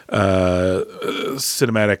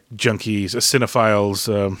cinematic junkies, cinephiles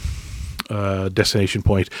destination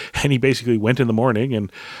point. And he basically went in the morning and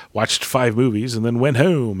watched 5 movies and then went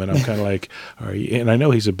home. And I'm kind of like, are you? And I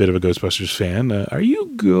know he's a bit of a Ghostbusters fan. Are you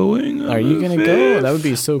going? Are you going to go? That would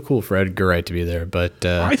be so cool for Edgar Wright to be there. But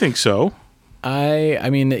I think so. I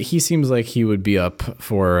mean, he seems like he would be up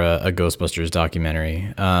for a Ghostbusters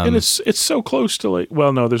documentary. And it's so close to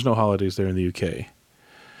no, there's no holidays there in the UK,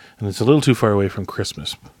 and it's a little too far away from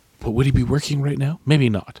Christmas. But would he be working right now? Maybe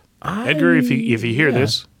not. Edgar, if you hear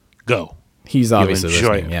this, go. He's obviously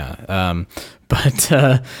listening, yeah.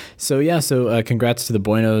 So congrats to the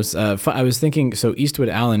Buenos. I was thinking, so Eastwood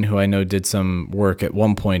Allen, who I know did some work at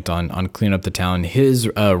one point on Clean Up the Town, his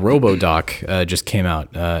RoboDoc just came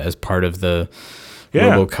out as part of the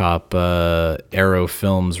RoboCop Arrow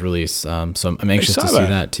Films release. So I'm anxious to see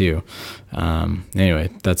that too. Anyway,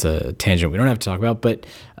 that's a tangent we don't have to talk about. But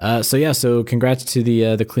so congrats to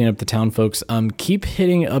the Clean Up the Town folks. Keep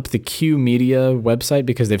hitting up the Q Media website,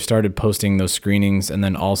 because they've started posting those screenings, and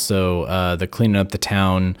then also the Cleaning Up the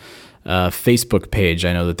Town Facebook page.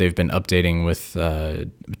 I know that they've been updating with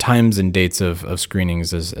times and dates of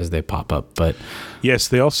screenings as they pop up. But yes,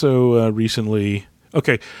 they also recently.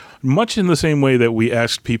 Okay, much in the same way that we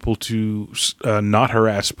asked people to not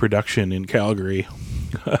harass production in Calgary,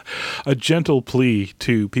 a gentle plea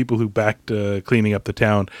to people who backed Cleaning Up the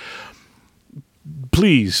Town.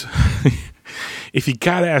 Please, if you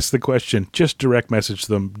gotta ask the question, just direct message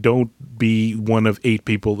them. Don't be one of 8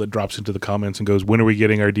 people that drops into the comments and goes, "When are we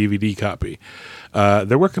getting our DVD copy?"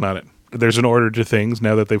 They're working on it. There's an order to things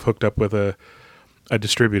now that they've hooked up with a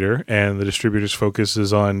distributor, and the distributor's focus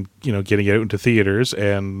is on getting it out into theaters,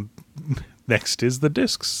 and next is the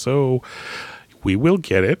discs. So we will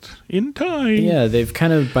get it in time. Yeah, they've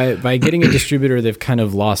kind of by getting a distributor, they've kind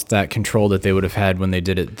of lost that control that they would have had when they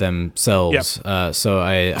did it themselves. Yep. So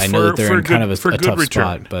I know that they're in kind of a tough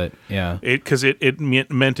return spot, but yeah, because it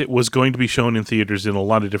meant it was going to be shown in theaters in a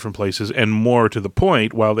lot of different places, and more to the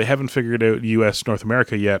point, while they haven't figured out U.S. North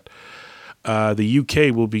America yet. The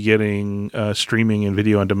UK will be getting streaming and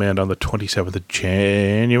video on demand on the 27th of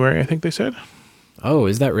January, I think they said. Oh,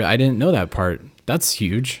 is that I didn't know that part. That's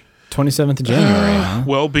huge. 27th of January, huh?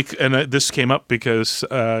 Well, this came up because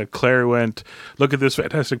Claire went, "Look at this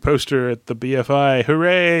fantastic poster at the BFI.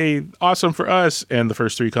 Hooray! Awesome for us." And the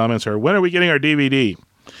first 3 comments are, "When are we getting our DVD?"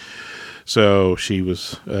 So she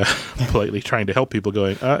was politely trying to help people,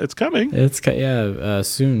 going, "It's coming.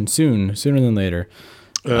 Soon, sooner than later."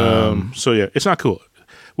 So yeah, it's not cool.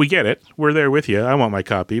 We get it. We're there with you. I want my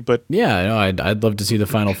copy, but yeah, no, I'd love to see the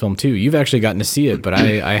final film too. You've actually gotten to see it, but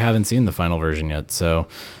I haven't seen the final version yet. So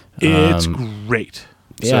it's great.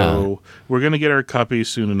 Yeah. So we're gonna get our copies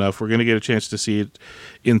soon enough. We're gonna get a chance to see it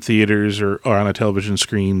in theaters or on a television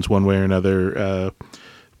screens, one way or another.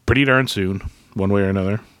 Pretty darn soon, one way or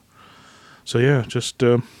another. So yeah, just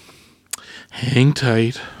hang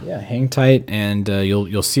tight. Yeah, hang tight, and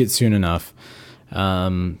you'll see it soon enough.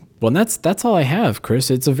 Well, that's all I have,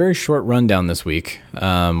 Chris. It's a very short rundown this week,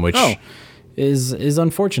 which is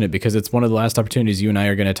unfortunate because it's one of the last opportunities you and I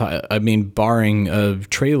are going to talk. I mean, barring a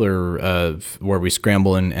trailer where we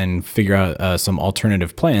scramble and figure out some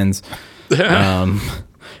alternative plans,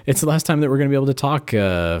 it's the last time that we're going to be able to talk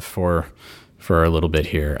for a little bit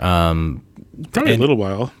here. Probably a little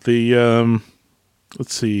while. The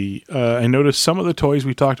let's see. I noticed some of the toys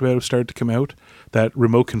we talked about have started to come out. That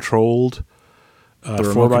remote controlled. The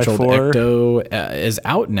remote-controlled Ecto is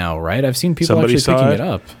out now, right? I've seen people actually picking it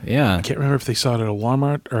up. Yeah. I can't remember if they saw it at a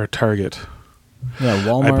Walmart or a Target. Yeah,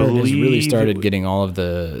 Walmart has really started getting all of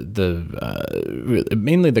the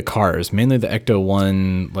mainly the cars, mainly the Ecto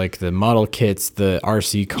 1, like the model kits, the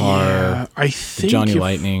RC car, yeah, I think the Johnny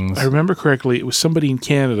Lightnings. I remember correctly, it was somebody in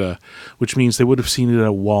Canada, which means they would have seen it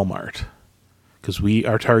at Walmart. Because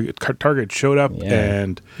our Target showed up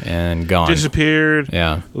and gone, disappeared.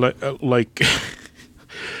 Yeah, like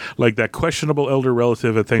like that questionable elder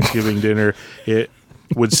relative at Thanksgiving dinner. It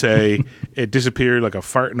would say it disappeared like a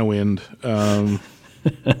fart in the wind.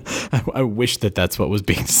 I wish that's what was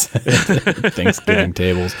being said at Thanksgiving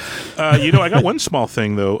tables. I got one small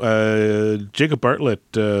thing though. Jacob Bartlett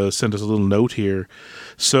sent us a little note here.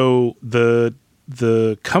 So the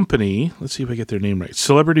company, let's see if I get their name right.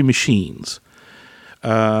 Celebrity Machines.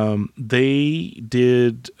 They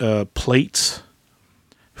did plates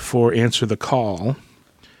for Answer the Call,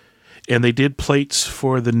 and they did plates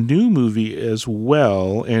for the new movie as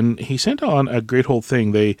well. And he sent on a great whole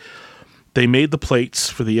thing. They made the plates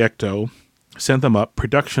for the Ecto, sent them up.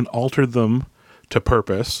 Production altered them to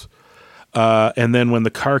purpose. And then when the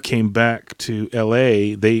car came back to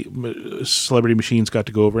LA, Celebrity Machines got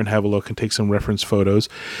to go over and have a look and take some reference photos.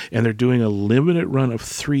 And they're doing a limited run of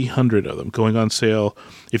 300 of them going on sale.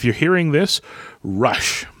 If you're hearing this,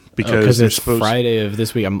 rush. Because it's Friday of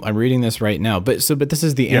this week. I'm reading this right now. But this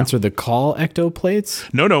is the Answer the Call Ecto plates?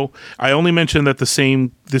 No. I only mentioned that the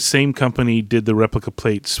same company did the replica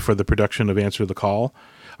plates for the production of Answer the Call.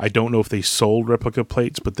 I don't know if they sold replica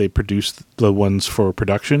plates, but they produced the ones for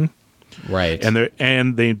production. Right.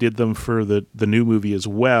 And they did them for the new movie as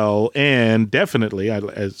well. And definitely,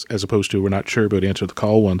 as opposed to, we're not sure about Answer the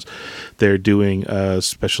Call ones, they're doing a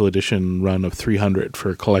special edition run of 300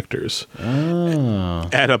 for collectors. Oh.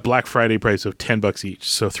 At a Black Friday price of $10 each.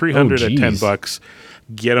 So 300 at $10.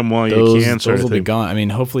 Get them while you can. Those will be gone. I mean,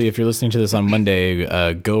 hopefully, if you're listening to this on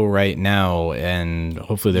Monday, go right now, and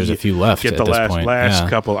hopefully there's a few left. Get the last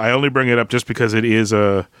couple. I only bring it up just because it is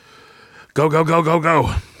a go.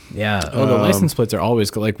 Yeah. Oh, the license plates are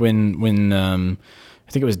always like when I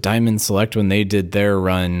think it was Diamond Select when they did their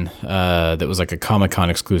run. That was like a Comic-Con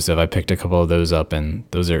exclusive. I picked a couple of those up, and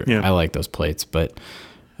those are I like those plates. But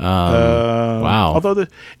wow. Although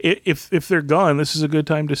if they're gone, this is a good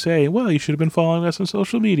time to say, well, you should have been following us on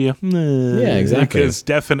social media. Yeah, exactly. Because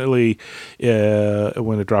definitely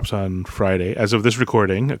when it drops on Friday, as of this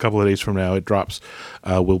recording, a couple of days from now, it drops.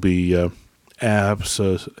 We'll be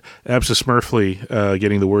Smurfly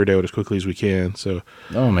getting the word out as quickly as we can. So,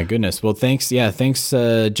 oh my goodness. Well, thanks,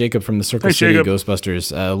 Jacob from the Circle City Jacob.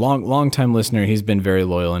 Ghostbusters, long time listener. He's been very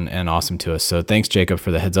loyal and awesome to us. So thanks, Jacob,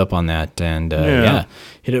 for the heads up on that. And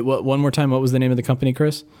hit it one more time. What was the name of the company,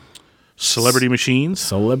 Chris? Celebrity Machines.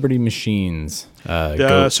 Celebrity Machines.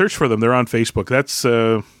 Search for them. They're on Facebook. That's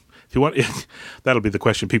if you want. That'll be the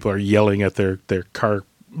question. People are yelling at their car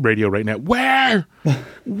radio right now. Where?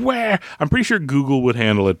 I'm pretty sure Google would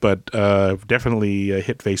handle it, but definitely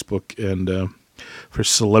hit Facebook and for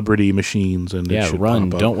Celebrity Machines. And run,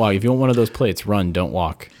 don't walk. If you want one of those plates, run, don't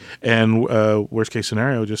walk. And worst case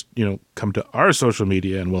scenario, just come to our social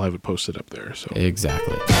media and we'll have it posted up there. So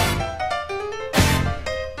exactly.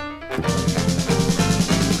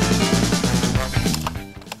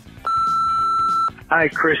 Hi,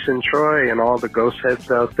 Chris and Troy and all the ghost heads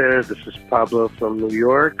out there. This is Pablo from New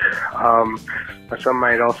York. Some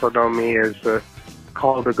might also know me as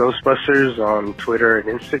Call the Ghostbusters on Twitter and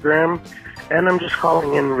Instagram. And I'm just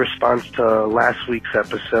calling in response to last week's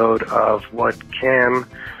episode of what can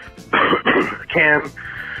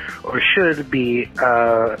or should be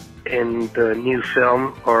in the new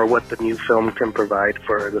film, or what the new film can provide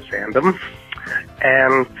for the fandom.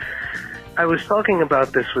 And I was talking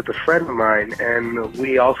about this with a friend of mine, and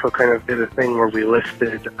we also kind of did a thing where we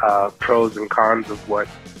listed pros and cons of what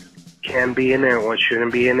can be in it and what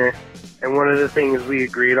shouldn't be in it. And one of the things we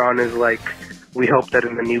agreed on is, like, we hope that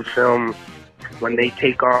in the new film, when they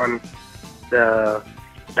take on the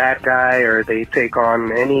bad guy or they take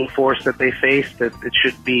on any force that they face, that it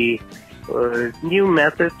should be new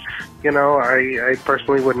methods. I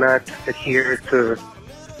personally would not adhere to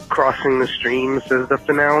crossing the streams as the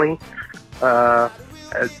finale.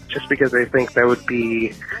 Just because I think that would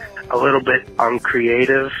be a little bit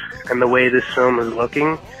uncreative, and the way this film is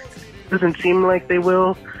looking, doesn't seem like they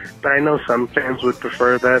will, but I know some fans would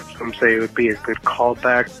prefer that. Some say it would be a good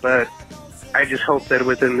callback, but I just hope that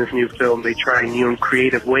within this new film they try new and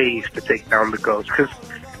creative ways to take down the ghost, because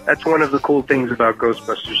that's one of the cool things about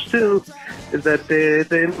Ghostbusters 2, is that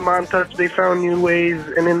in the montage they found new ways,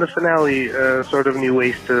 and in the finale, sort of new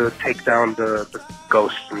ways to take down the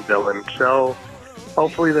ghosts and villains. So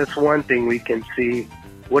hopefully that's one thing we can see.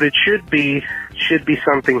 What it should be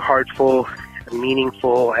something heartful and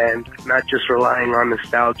meaningful, and not just relying on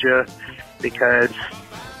nostalgia, because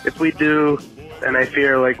if we do, then I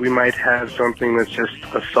fear like we might have something that's just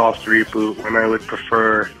a soft reboot, when I would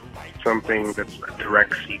prefer something that's a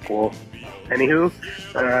direct sequel. Anywho,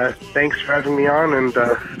 thanks for having me on, and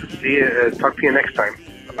talk to you next time.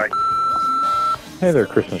 Bye-bye. Hey there,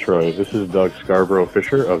 Chris and Troy. This is Doug Scarborough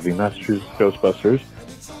Fisher of the Massachusetts Ghostbusters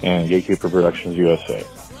and Gatekeeper Productions USA.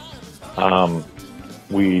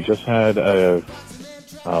 We just had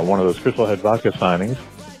one of those Crystal Head Vodka signings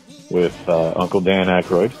with Uncle Dan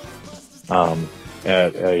Aykroyd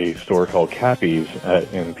at a store called Cappy's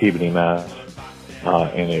in Peabody, Mass.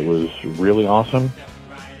 And it was really awesome.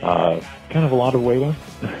 Kind of a lot of waiting,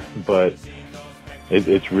 but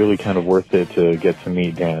it's really kind of worth it to get to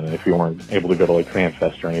meet Dan if you weren't able to go to like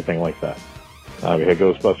FanFest or anything like that. We had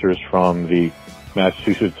Ghostbusters from the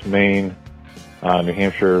Massachusetts, Maine, New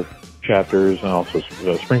Hampshire chapters, and also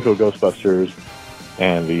the Springfield Ghostbusters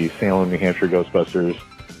and the Salem, New Hampshire Ghostbusters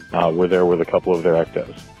were there with a couple of their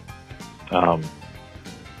ectos.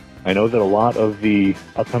 I know that a lot of the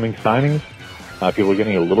upcoming signings, people are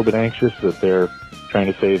getting a little bit anxious that they're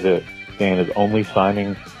trying to say that Dan is only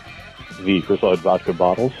signing the Crystal Head Vodka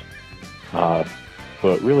bottles.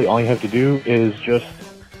 But really all you have to do is just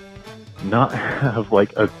not have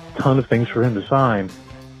like a ton of things for him to sign.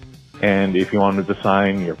 And if you wanted to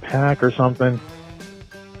sign your pack or something,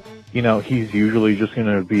 you know, he's usually just going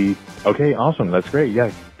to be, okay, awesome, that's great,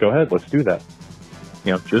 yeah, go ahead, let's do that.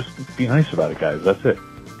 You know, just be nice about it, guys, that's it.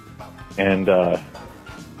 And,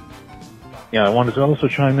 yeah, I wanted to also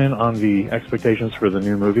chime in on the expectations for the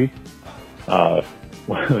new movie,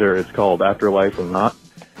 whether it's called Afterlife or not.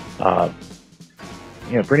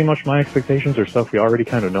 Yeah, pretty much my expectations are stuff we already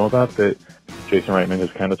kind of know about that Jason Reitman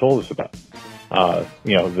has kind of told us about.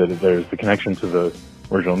 You know, that there's the connection to the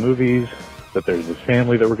original movies, that there's this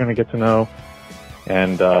family that we're going to get to know,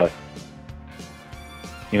 and,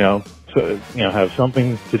 you know, so, you know, have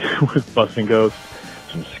something to do with busting ghosts,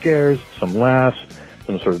 some scares, some laughs,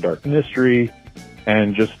 some sort of dark mystery,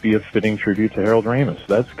 and just be a fitting tribute to Harold Ramis.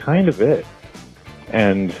 That's kind of it.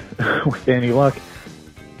 And with any luck,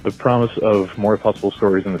 the promise of more possible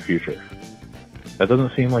stories in the future. That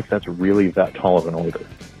doesn't seem like that's really that tall of an order.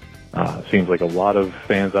 Seems like a lot of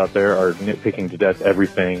fans out there are nitpicking to death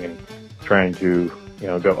everything and trying to, you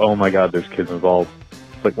know, go, oh my god, there's kids involved.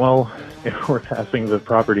 It's like, well, if we're passing the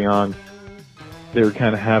property on, there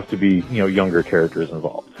kind of have to be, you know, younger characters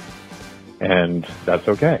involved. And that's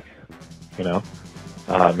okay. You know,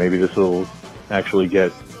 maybe this will actually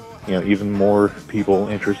get, you know, even more people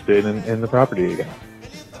interested in the property again.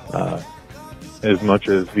 As much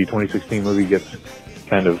as the 2016 movie gets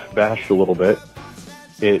kind of bashed a little bit,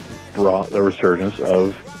 it brought the resurgence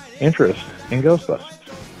of interest in Ghostbusters.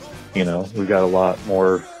 You know, we've got a lot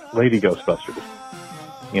more lady Ghostbusters.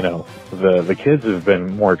 You know, the kids have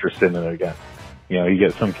been more interested in it again. You know, you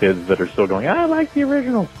get some kids that are still going, I like the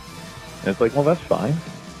originals. And it's like, well, that's fine.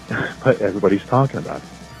 But everybody's talking about it.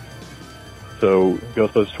 So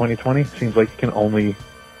Ghostbusters 2020 seems like it can only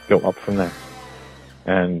go up from there.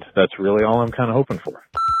 And that's really all I'm kind of hoping for.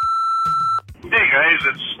 Hey guys,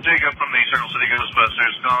 it's Jacob from the Circle City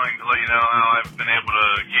Ghostbusters calling to let you know how I've been able to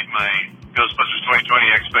keep my Ghostbusters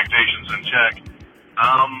 2020 expectations in check.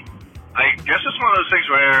 I guess it's one of those things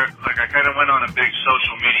where, like, I kind of went on a big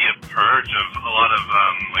social media purge of a lot of,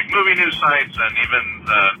 like, movie news sites and even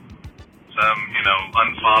some, you know,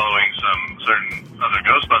 unfollowing some certain other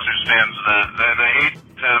Ghostbusters fans that I hate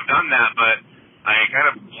to have done that, but I kind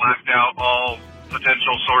of blacked out all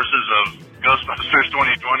potential sources of Ghostbusters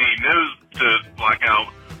 2020 news to black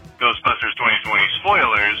out Ghostbusters 2020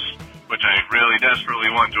 spoilers, which I really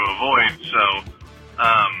desperately want to avoid. So,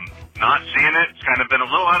 not seeing it's kind of been a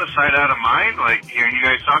little out of sight, out of mind. Like, hearing you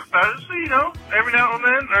guys talk about it, so, you know, every now and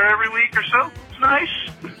then, or every week or so, it's nice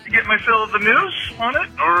to get my fill of the news on it,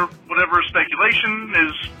 or whatever speculation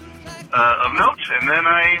is of note, and then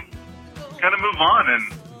I kind of move on, and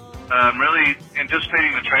I'm really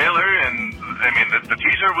anticipating the trailer, and, I mean, the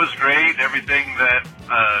teaser was great. Everything that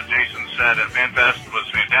Jason said at FanFest was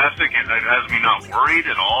fantastic. It has me not worried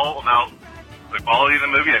at all about the quality of the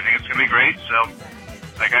movie. I think it's going to be great, so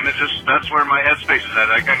I kind of just, that's where my headspace is at.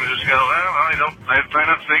 I kind of just go, well, I try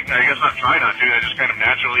not to think, I guess not try not to, I just kind of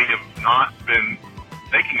naturally have not been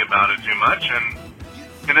thinking about it too much,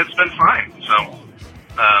 and and it's been fine. So,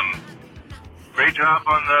 great job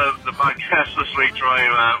on the podcast this week, Troy,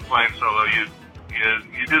 flying solo. You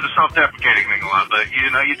do the self-deprecating thing a lot, but you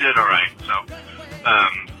did all right. So,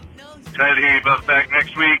 excited to hear you both back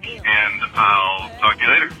next week, and I'll talk to you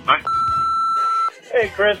later. Bye. Hey,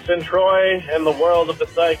 Chris and Troy and the world of the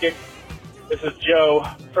psychic. This is Joe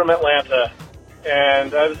from Atlanta,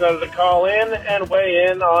 and I decided to call in and weigh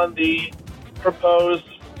in on the proposed,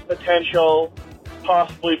 potential,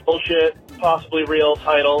 possibly bullshit, possibly real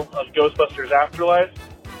title of Ghostbusters Afterlife.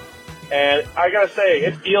 And I gotta say,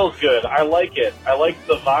 it feels good. I like it. I like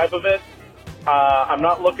the vibe of it. I'm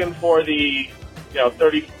not looking for the,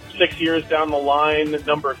 36 years down the line,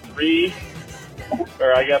 number 3,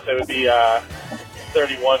 or I guess it would be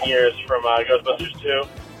 31 years from Ghostbusters 2.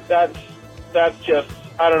 That's just,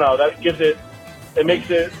 I don't know, that gives it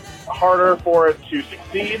makes it harder for it to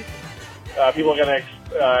succeed. People are going to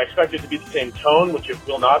expect it to be the same tone, which it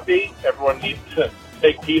will not be. Everyone needs to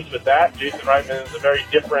take peace with that. Jason Reitman is a very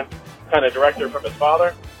different kind of director from his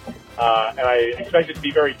father, and I expect it to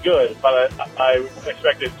be very good, but I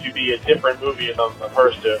expect it to be a different movie than the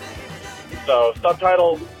first two. So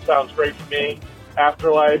subtitle sounds great to me.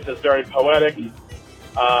 Afterlife is very poetic,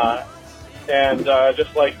 and I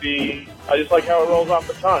just like how it rolls off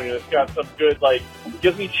the tongue. It's got some good,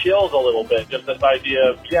 gives me chills a little bit. Just this idea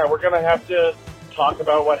of, we're going to have to talk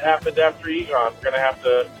about what happened after Egon. We're going to have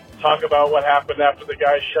to talk about what happened after the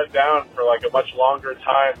guy shut down for a much longer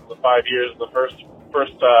time than the 5 years in the first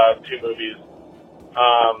two movies.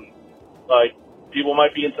 People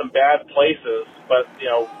might be in some bad places, but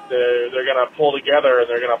they're going to pull together and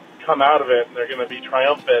they're going to come out of it and they're going to be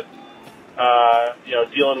triumphant.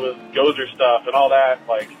 Dealing with Gozer stuff and all that.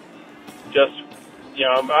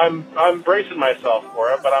 I'm bracing myself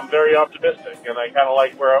for it, but I'm very optimistic, and I kind of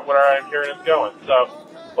like where I'm hearing it's going. So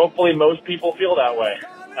hopefully most people feel that way.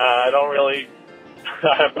 I don't really.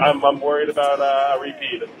 I'm worried about a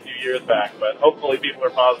repeat of a few years back, but hopefully people are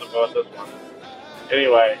positive about this one.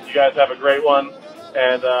 Anyway, you guys have a great one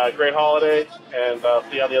and a great holiday, and I'll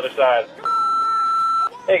see you on the other side.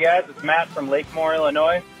 Hey guys, it's Matt from Lakemore,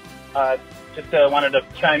 Illinois. Just wanted to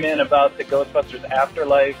chime in about the Ghostbusters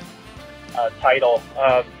Afterlife title.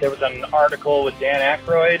 There was an article with Dan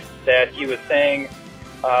Aykroyd that he was saying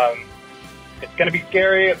it's going to be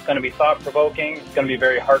scary, it's going to be thought-provoking, it's going to be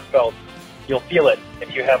very heartfelt. You'll feel it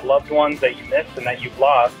if you have loved ones that you missed and that you've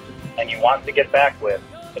lost and you want to get back with.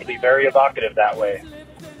 It'll be very evocative that way.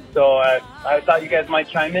 So I thought you guys might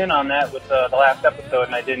chime in on that with the last episode,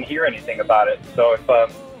 and I didn't hear anything about it. So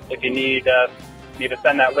if you need me to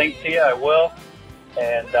send that link to you, I will.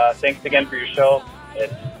 And thanks again for your show.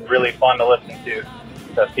 It's really fun to listen to.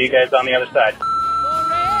 So see you guys on the other side.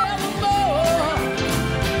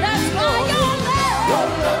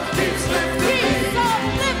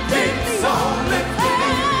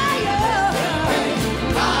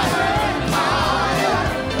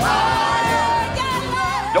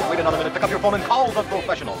 Don't wait another minute. Pick up your phone and call the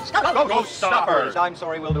professionals. Ghost Stoppers. I'm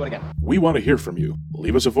sorry, we'll do it again. We want to hear from you.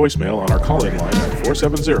 Leave us a voicemail on our call-in line at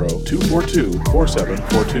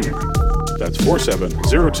 470-242-4742. That's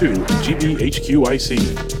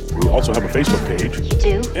 4702-GBHQIC. We also have a Facebook page. You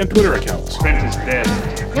do? And Twitter accounts. Spence is dead.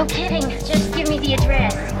 No kidding. Just give me the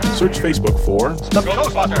address. Search Facebook for The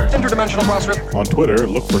Ghostbusters Interdimensional Crossrip. On Twitter,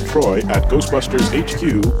 look for Troy at Ghostbusters HQ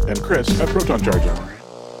and Chris at Proton Jar Jar.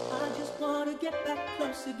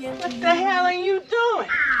 What the hell are you doing?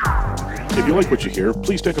 If you like what you hear,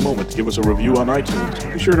 please take a moment to give us a review on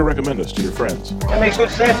iTunes. Be sure to recommend us to your friends. That makes good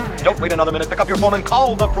sense. Don't wait another minute. Pick up your phone and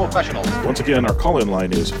call the professionals. Once again, our call-in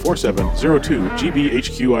line is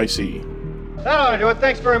 4702-GBHQIC. That ought to do it.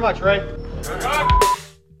 Thanks very much, Ray.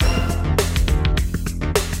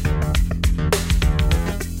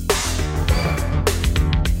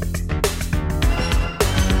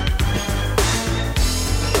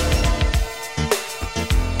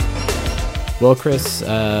 Well, Chris,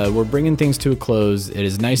 we're bringing things to a close. It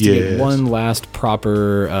is nice to get one last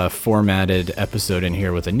proper formatted episode in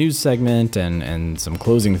here with a news segment and some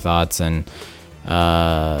closing thoughts. So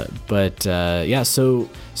I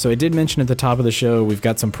did mention at the top of the show, we've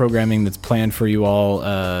got some programming that's planned for you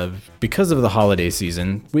all because of the holiday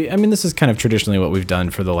season. This is kind of traditionally what we've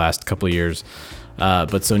done for the last couple of years.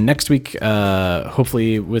 But so next week,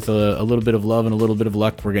 hopefully with a little bit of love and a little bit of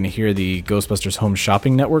luck, we're going to hear the Ghostbusters Home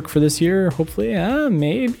Shopping Network for this year. Hopefully,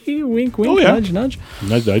 maybe, wink, wink, nudge, nudge.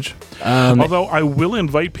 Nudge, nudge. Although I will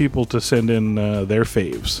invite people to send in their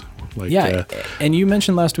faves. And you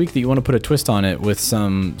mentioned last week that you want to put a twist on it with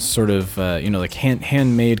some sort of like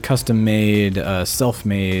handmade, custom-made,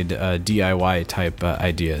 self-made DIY type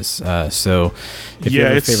ideas. So if you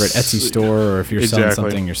have a favorite Etsy store, or if you're selling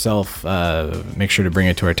something yourself, make sure to bring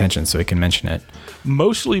it to our attention so we can mention it.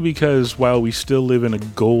 Mostly because while we still live in a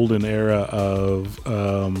golden era of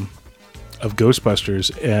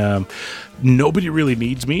Ghostbusters, nobody really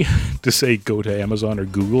needs me to say go to Amazon or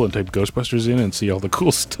Google and type Ghostbusters in and see all the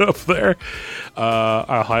cool stuff there.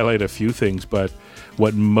 I'll highlight a few things, but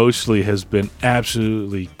what mostly has been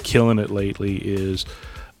absolutely killing it lately is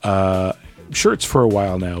shirts for a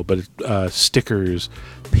while now, but stickers,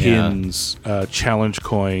 pins, challenge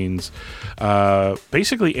coins.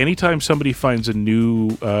 Basically, anytime somebody finds a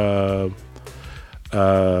new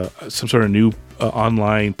some sort of new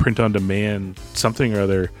online print-on-demand something or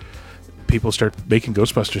other, people start making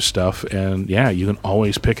Ghostbusters stuff, and you can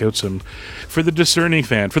always pick out some for the discerning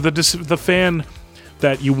fan, for the fan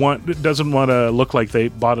that you want, doesn't want to look like they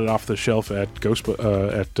bought it off the shelf at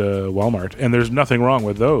Walmart, and there's nothing wrong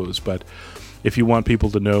with those, but if you want people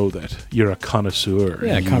to know that you're a connoisseur,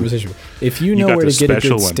 conversation. If you know where to get a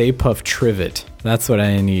good Stay Puft trivet, that's what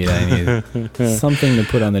I need. I need something to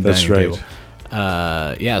put on the dining table.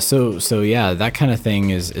 So that kind of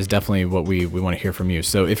thing is definitely what we want to hear from you.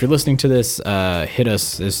 So if you're listening to this, hit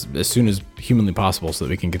us as soon as humanly possible so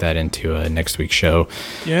that we can get that into next week's show.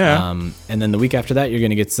 And then the week after that, you're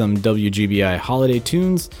going to get some WGBI holiday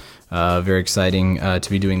tunes. Very exciting to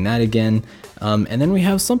be doing that again. And then we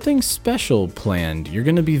have something special planned. You're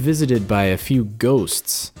going to be visited by a few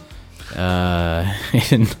ghosts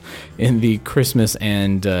in the Christmas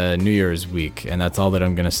and New Year's week, and that's all that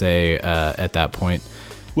I'm going to say at that point.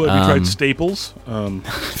 Well, have you tried Staples?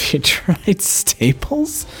 Have you tried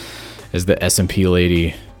Staples? Is the S&P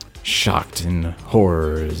lady shocked in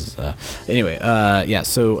horrors? So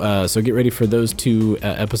get ready for those two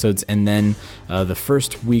episodes, and then the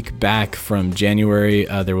first week back from January,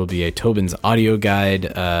 there will be a Tobin's audio guide,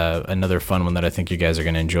 another fun one that I think you guys are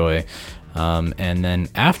going to enjoy. And then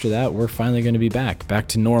after that, we're finally going to be back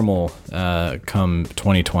to normal come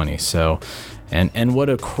 2020. So, and what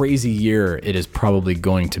a crazy year it is probably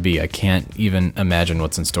going to be. I can't even imagine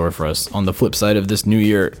what's in store for us on the flip side of this new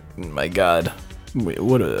year. My God, we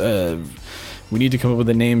need to come up with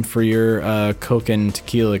a name for your Coke and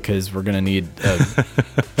tequila, because we're going to need a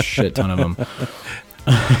shit ton of them.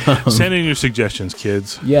 Send in your suggestions,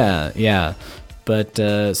 kids. Yeah. But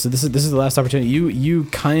so this is the last opportunity. You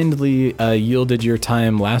kindly yielded your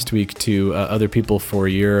time last week to other people for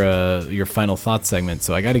your final thoughts segment.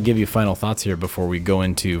 So I got to give you final thoughts here before we go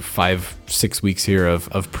into 5-6 weeks here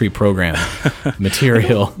of pre-programmed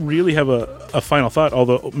material. I don't really have a final thought,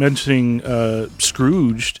 although mentioning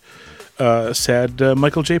Scrooged, sad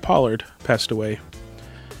Michael J. Pollard passed away.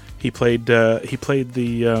 He played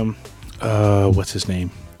the what's his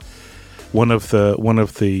name? One of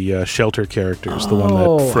the shelter characters, the one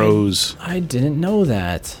that froze. I didn't know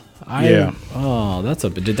that. Oh, that's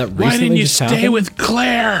did that recently? Why didn't you just stay happen? with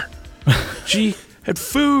Claire? She had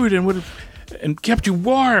food and kept you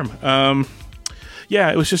warm.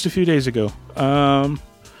 It was just a few days ago.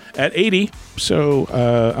 At 80, so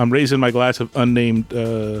I'm raising my glass of unnamed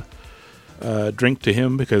drink to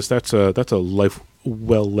him, because that's a life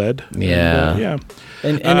well led.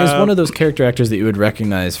 And is one of those character actors that you would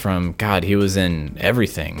recognize from, God, he was in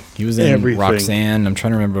everything. He was in Roxanne. I'm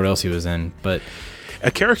trying to remember what else he was in, but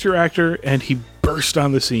a character actor, and he burst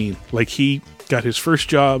on the scene. Like, he got his first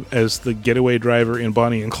job as the getaway driver in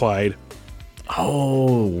Bonnie and Clyde.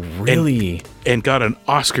 Oh, really? And got an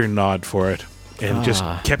Oscar nod for it, and just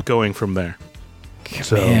kept going from there.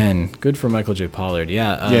 So, man, good for Michael J. Pollard.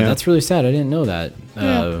 That's really sad. I didn't know that.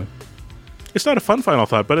 It's not a fun final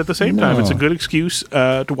thought, but at the same time, it's a good excuse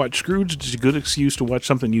to watch Scrooge. It's a good excuse to watch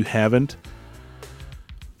something you haven't,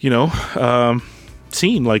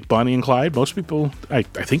 seen, like Bonnie and Clyde. Most people, I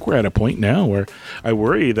think we're at a point now where I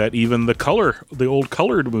worry that even the old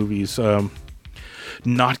colored movies,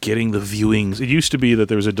 not getting the viewings. It used to be that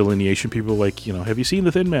there was a delineation. People like, have you seen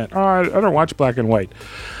The Thin Man? Oh, I don't watch black and white.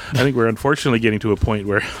 I think we're unfortunately getting to a point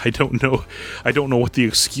where I don't know what the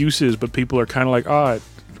excuse is, but people are kind of like,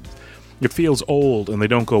 it feels old, and they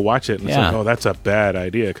don't go watch it. And it's like, that's a bad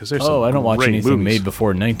idea, because there's some I don't watch anything movies made before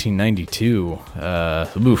 1992.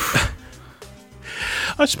 Oof.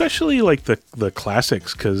 Especially like the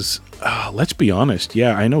classics, because let's be honest,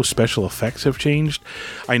 I know special effects have changed.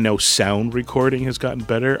 I know sound recording has gotten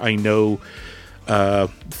better. I know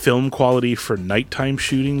film quality for nighttime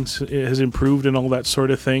shootings has improved and all that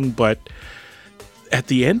sort of thing, but at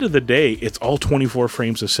the end of the day, it's all 24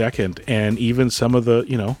 frames a second, and even some of the,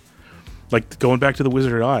 Like going back to the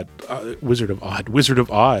Wizard of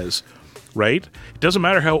Oz, right? It doesn't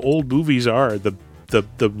matter how old movies are. The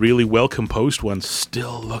really well composed ones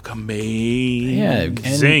still look amazing. Yeah,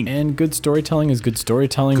 and good storytelling is good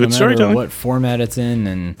storytelling, no matter what format it's in.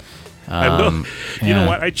 And I will. You know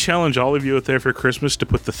what? I challenge all of you out there for Christmas to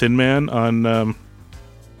put The Thin Man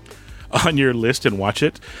on your list and watch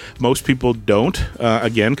it. Most people don't,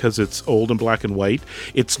 again, because it's old and black and white.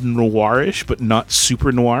 It's noirish, but not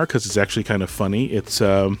super noir, because it's actually kind of funny. It's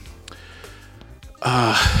what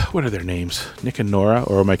are their names? Nick and Nora,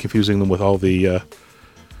 or am I confusing them with all the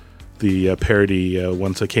parody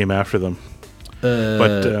ones that came after them?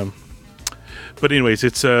 But anyways,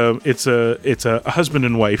 it's a husband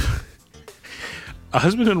and wife. A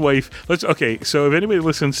husband and wife. So if anybody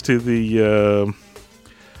listens to the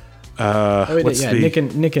Nick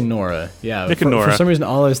and Nora. Yeah, Nick and Nora. For some reason,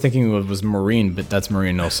 all I was thinking of was Maureen, but that's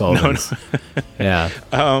Maureen O'Sullivan. No. Yeah.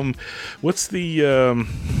 What's the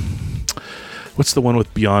one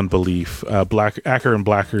with Beyond Belief? Acker and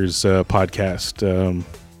Blacker's podcast,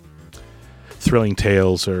 Thrilling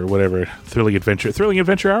Tales or whatever. Thrilling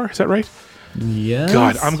Adventure Hour. Is that right? Yeah.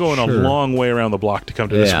 God, I'm going a long way around the block to come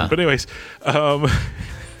to this one. But anyways,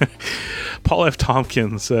 Paul F.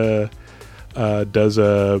 Tompkins does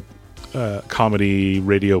a comedy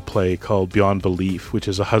radio play called Beyond Belief, which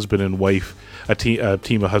is a husband and wife, a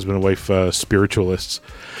team of husband and wife spiritualists,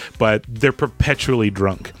 but they're perpetually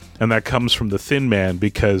drunk, and that comes from the Thin Man,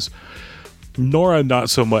 because Nora not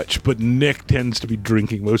so much, but Nick tends to be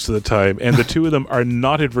drinking most of the time, and the two of them are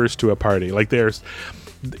not adverse to a party. Like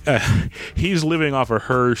he's living off of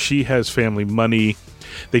her, she has family money.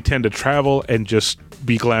 They tend to travel and just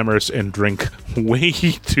be glamorous and drink way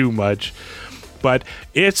too much. But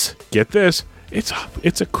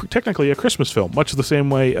technically a Christmas film, much the same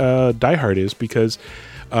way Die Hard is, because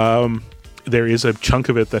there is a chunk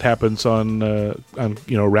of it that happens on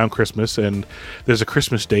around Christmas, and there's a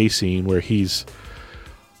Christmas Day scene where he's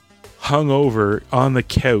hung over on the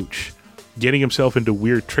couch, getting himself into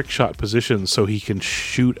weird trick shot positions so he can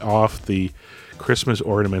shoot off the Christmas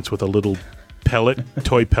ornaments with a little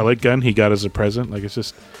toy pellet gun he got as a present. Like, it's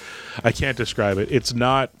just, I can't describe it. It's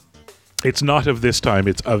not of this time,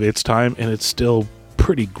 it's of its time, and it's still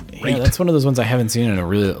pretty great. Yeah, that's one of those ones I haven't seen in a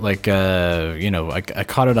really, I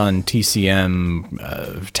caught it on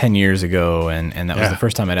TCM 10 years ago, and that was the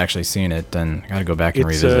first time I'd actually seen it, and I gotta go back and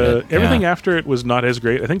revisit it. Everything after it was not as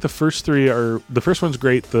great. I think the first one's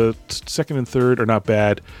great, the second and third are not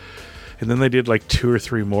bad, and then they did like 2 or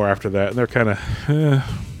 3 more after that, and they're kind of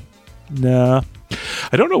nah.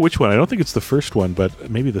 I don't know which one. I don't think it's the first one, but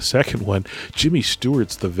maybe the second one. Jimmy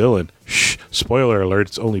Stewart's the villain. Shh! Spoiler alert,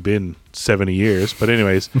 it's only been 70 years. But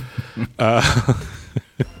anyways.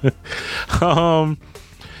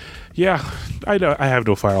 Yeah, I have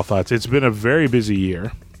no final thoughts. It's been a very busy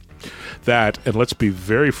year that, and let's be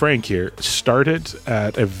very frank here, started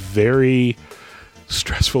at a very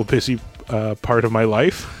stressful, busy part of my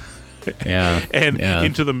life.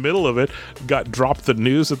 Into the middle of it, got dropped the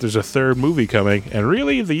news that there's a third movie coming, and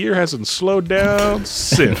really the year hasn't slowed down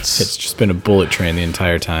since. It's just been a bullet train the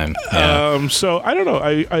entire time. So I don't know.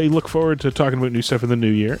 I look forward to talking about new stuff in the new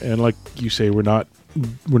year, and like you say, we're not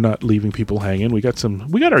leaving people hanging. We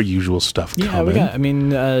got our usual stuff coming.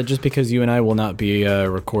 Just because you and I will not be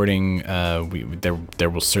recording, there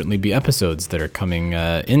will certainly be episodes that are coming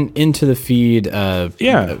into the feed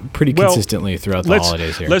pretty consistently throughout the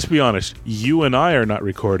holidays here. Let's be honest, you and I are not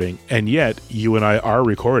recording, and yet you and I are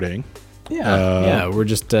recording. We're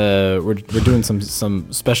just we're doing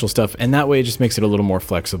some special stuff, and that way it just makes it a little more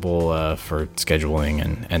flexible for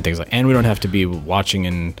scheduling and things like. And we don't have to be watching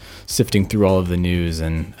and sifting through all of the news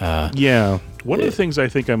and. One of the things I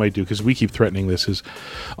think I might do, because we keep threatening this, is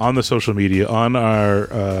on the social media, on our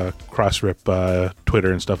Crossrip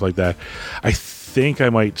Twitter and stuff like that. I think I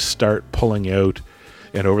might start pulling out,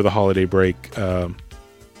 and over the holiday break,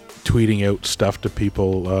 tweeting out stuff to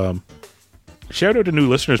people. Shout out to new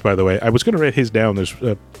listeners, by the way. I was going to write his down. There's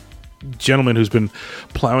a gentleman who's been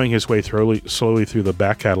plowing his way slowly through the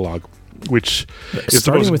back catalog, which is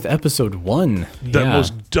starting with episode 1. The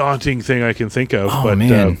most daunting thing I can think of. Oh,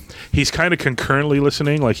 man. He's kind of concurrently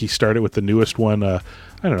listening. Like, he started with the newest one, I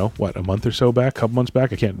don't know, a month or so back, a couple months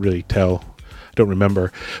back? I can't really tell. I don't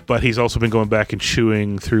remember. But he's also been going back and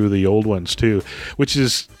chewing through the old ones, too, which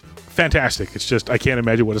is fantastic. It's just, I can't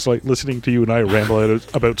imagine what it's like listening to you and I ramble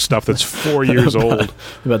about stuff that's 4 years old.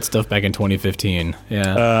 About stuff back in 2015.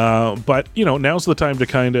 But, now's the time to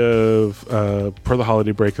kind of, for the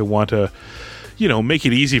holiday break, I want to, make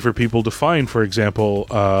it easy for people to find, for example,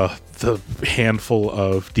 the handful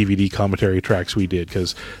of DVD commentary tracks we did,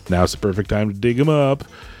 because now's the perfect time to dig them up.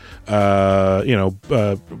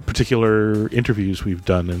 particular interviews we've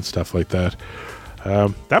done and stuff like that.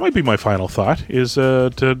 That might be my final thought, is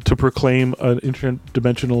to proclaim an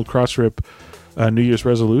interdimensional crossrip New Year's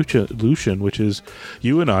resolution, which is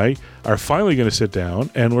you and I are finally going to sit down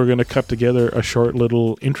and we're going to cut together a short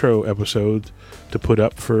little intro episode to put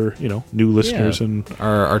up for new listeners and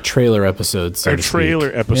our trailer episodes. So our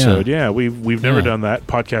trailer episode, we've never done that.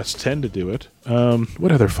 Podcasts tend to do it.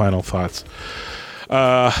 What other final thoughts?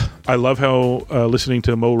 I love how listening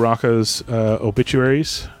to Mo Rocca's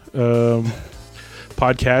obituaries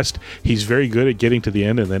podcast, he's very good at getting to the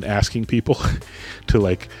end and then asking people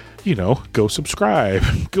to go subscribe,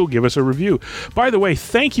 go give us a review. By the way,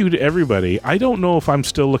 thank you to everybody. I don't know if I'm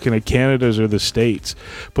still looking at Canada's or the States,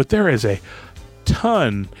 but there is a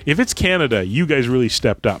ton. If it's Canada, you guys really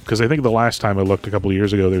stepped up, because I think the last time I looked a couple of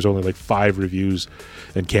years ago, there's only 5 reviews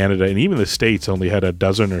in Canada, and even the States only had a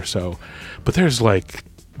dozen or so. But there's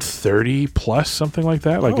 30 plus, something like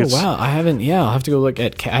that. Wow, I haven't. I'll have to go look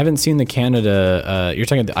at. I haven't seen the Canada. You're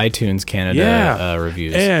talking the iTunes Canada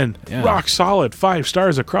reviews, and rock solid 5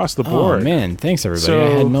 stars across the board. Oh man, thanks everybody.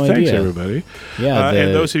 I had no idea. Thanks everybody. Yeah,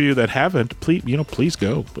 and those of you that haven't, please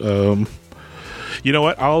go. You know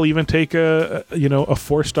what? I'll even take a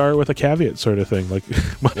 4-star with a caveat sort of thing.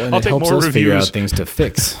 I'll take more reviews. Figure out things to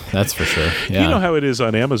fix. That's for sure. Yeah. You know how it is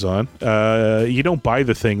on Amazon. You don't buy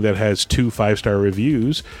the thing that has 2 5-star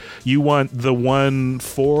reviews. You want the 1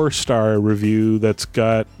 4-star review that's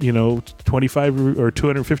got 25 or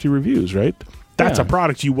 250 reviews, right? That's a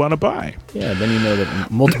product you want to buy. Yeah, then you know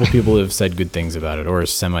that multiple people have said good things about it or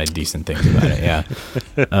semi-decent things about it.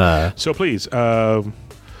 Yeah. So please.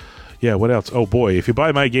 Yeah, what else? Oh boy, if you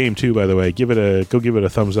buy my game too, by the way, give it a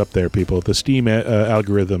thumbs up there, people. The Steam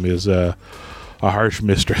algorithm is a harsh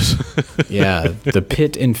mistress. Yeah, the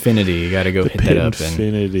Pit Infinity. You got to go hit that up.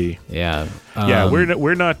 Infinity. Yeah. We don't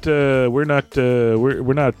make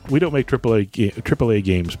AAA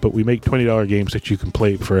games, but we make $20 games that you can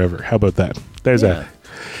play forever. How about that?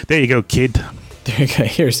 There you go, kid. There you go.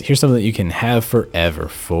 Here's something that you can have forever.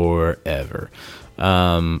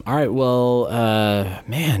 All right. Well,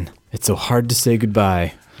 man. It's so hard to say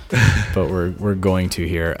goodbye, but we're going to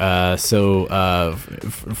here.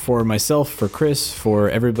 For myself, for Chris, for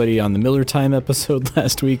everybody on the Miller Time episode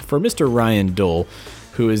last week, for Mr. Ryan Dole,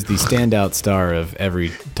 who is the standout star of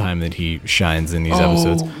every time that he shines in these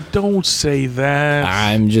episodes. Don't say that.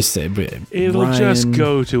 I'm just saying. It'll just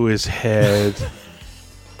go to his head.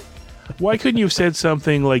 Why couldn't you have said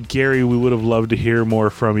something like, Gary, we would have loved to hear more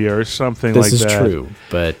from you, or something like that? This is true,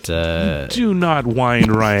 but... Do not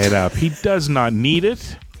wind Ryan up. He does not need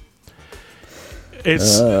it.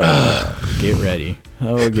 It's... Get ready.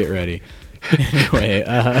 Oh, get ready. Anyway,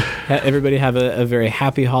 everybody have a very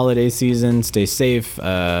happy holiday season. Stay safe.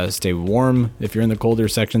 Stay warm if you're in the colder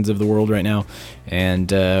sections of the world right now.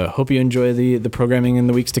 And hope you enjoy the programming in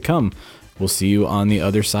the weeks to come. We'll see you on the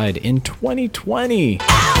other side in 2020.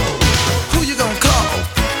 Who you gonna call?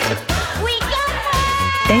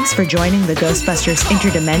 Thanks for joining the Ghostbusters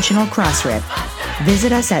Interdimensional Crossrip.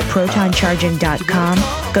 Visit us at protoncharging.com,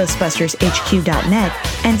 ghostbustershq.net,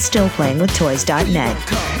 and stillplayingwithtoys.net.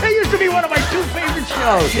 That used to be one of my 2 favorite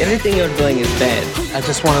shows. Anything you're doing is bad. I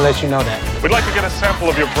just want to let you know that. We'd like to get a sample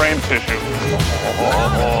of your brain tissue.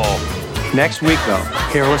 Next week, though,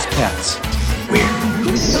 hairless pets.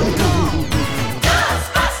 Weird.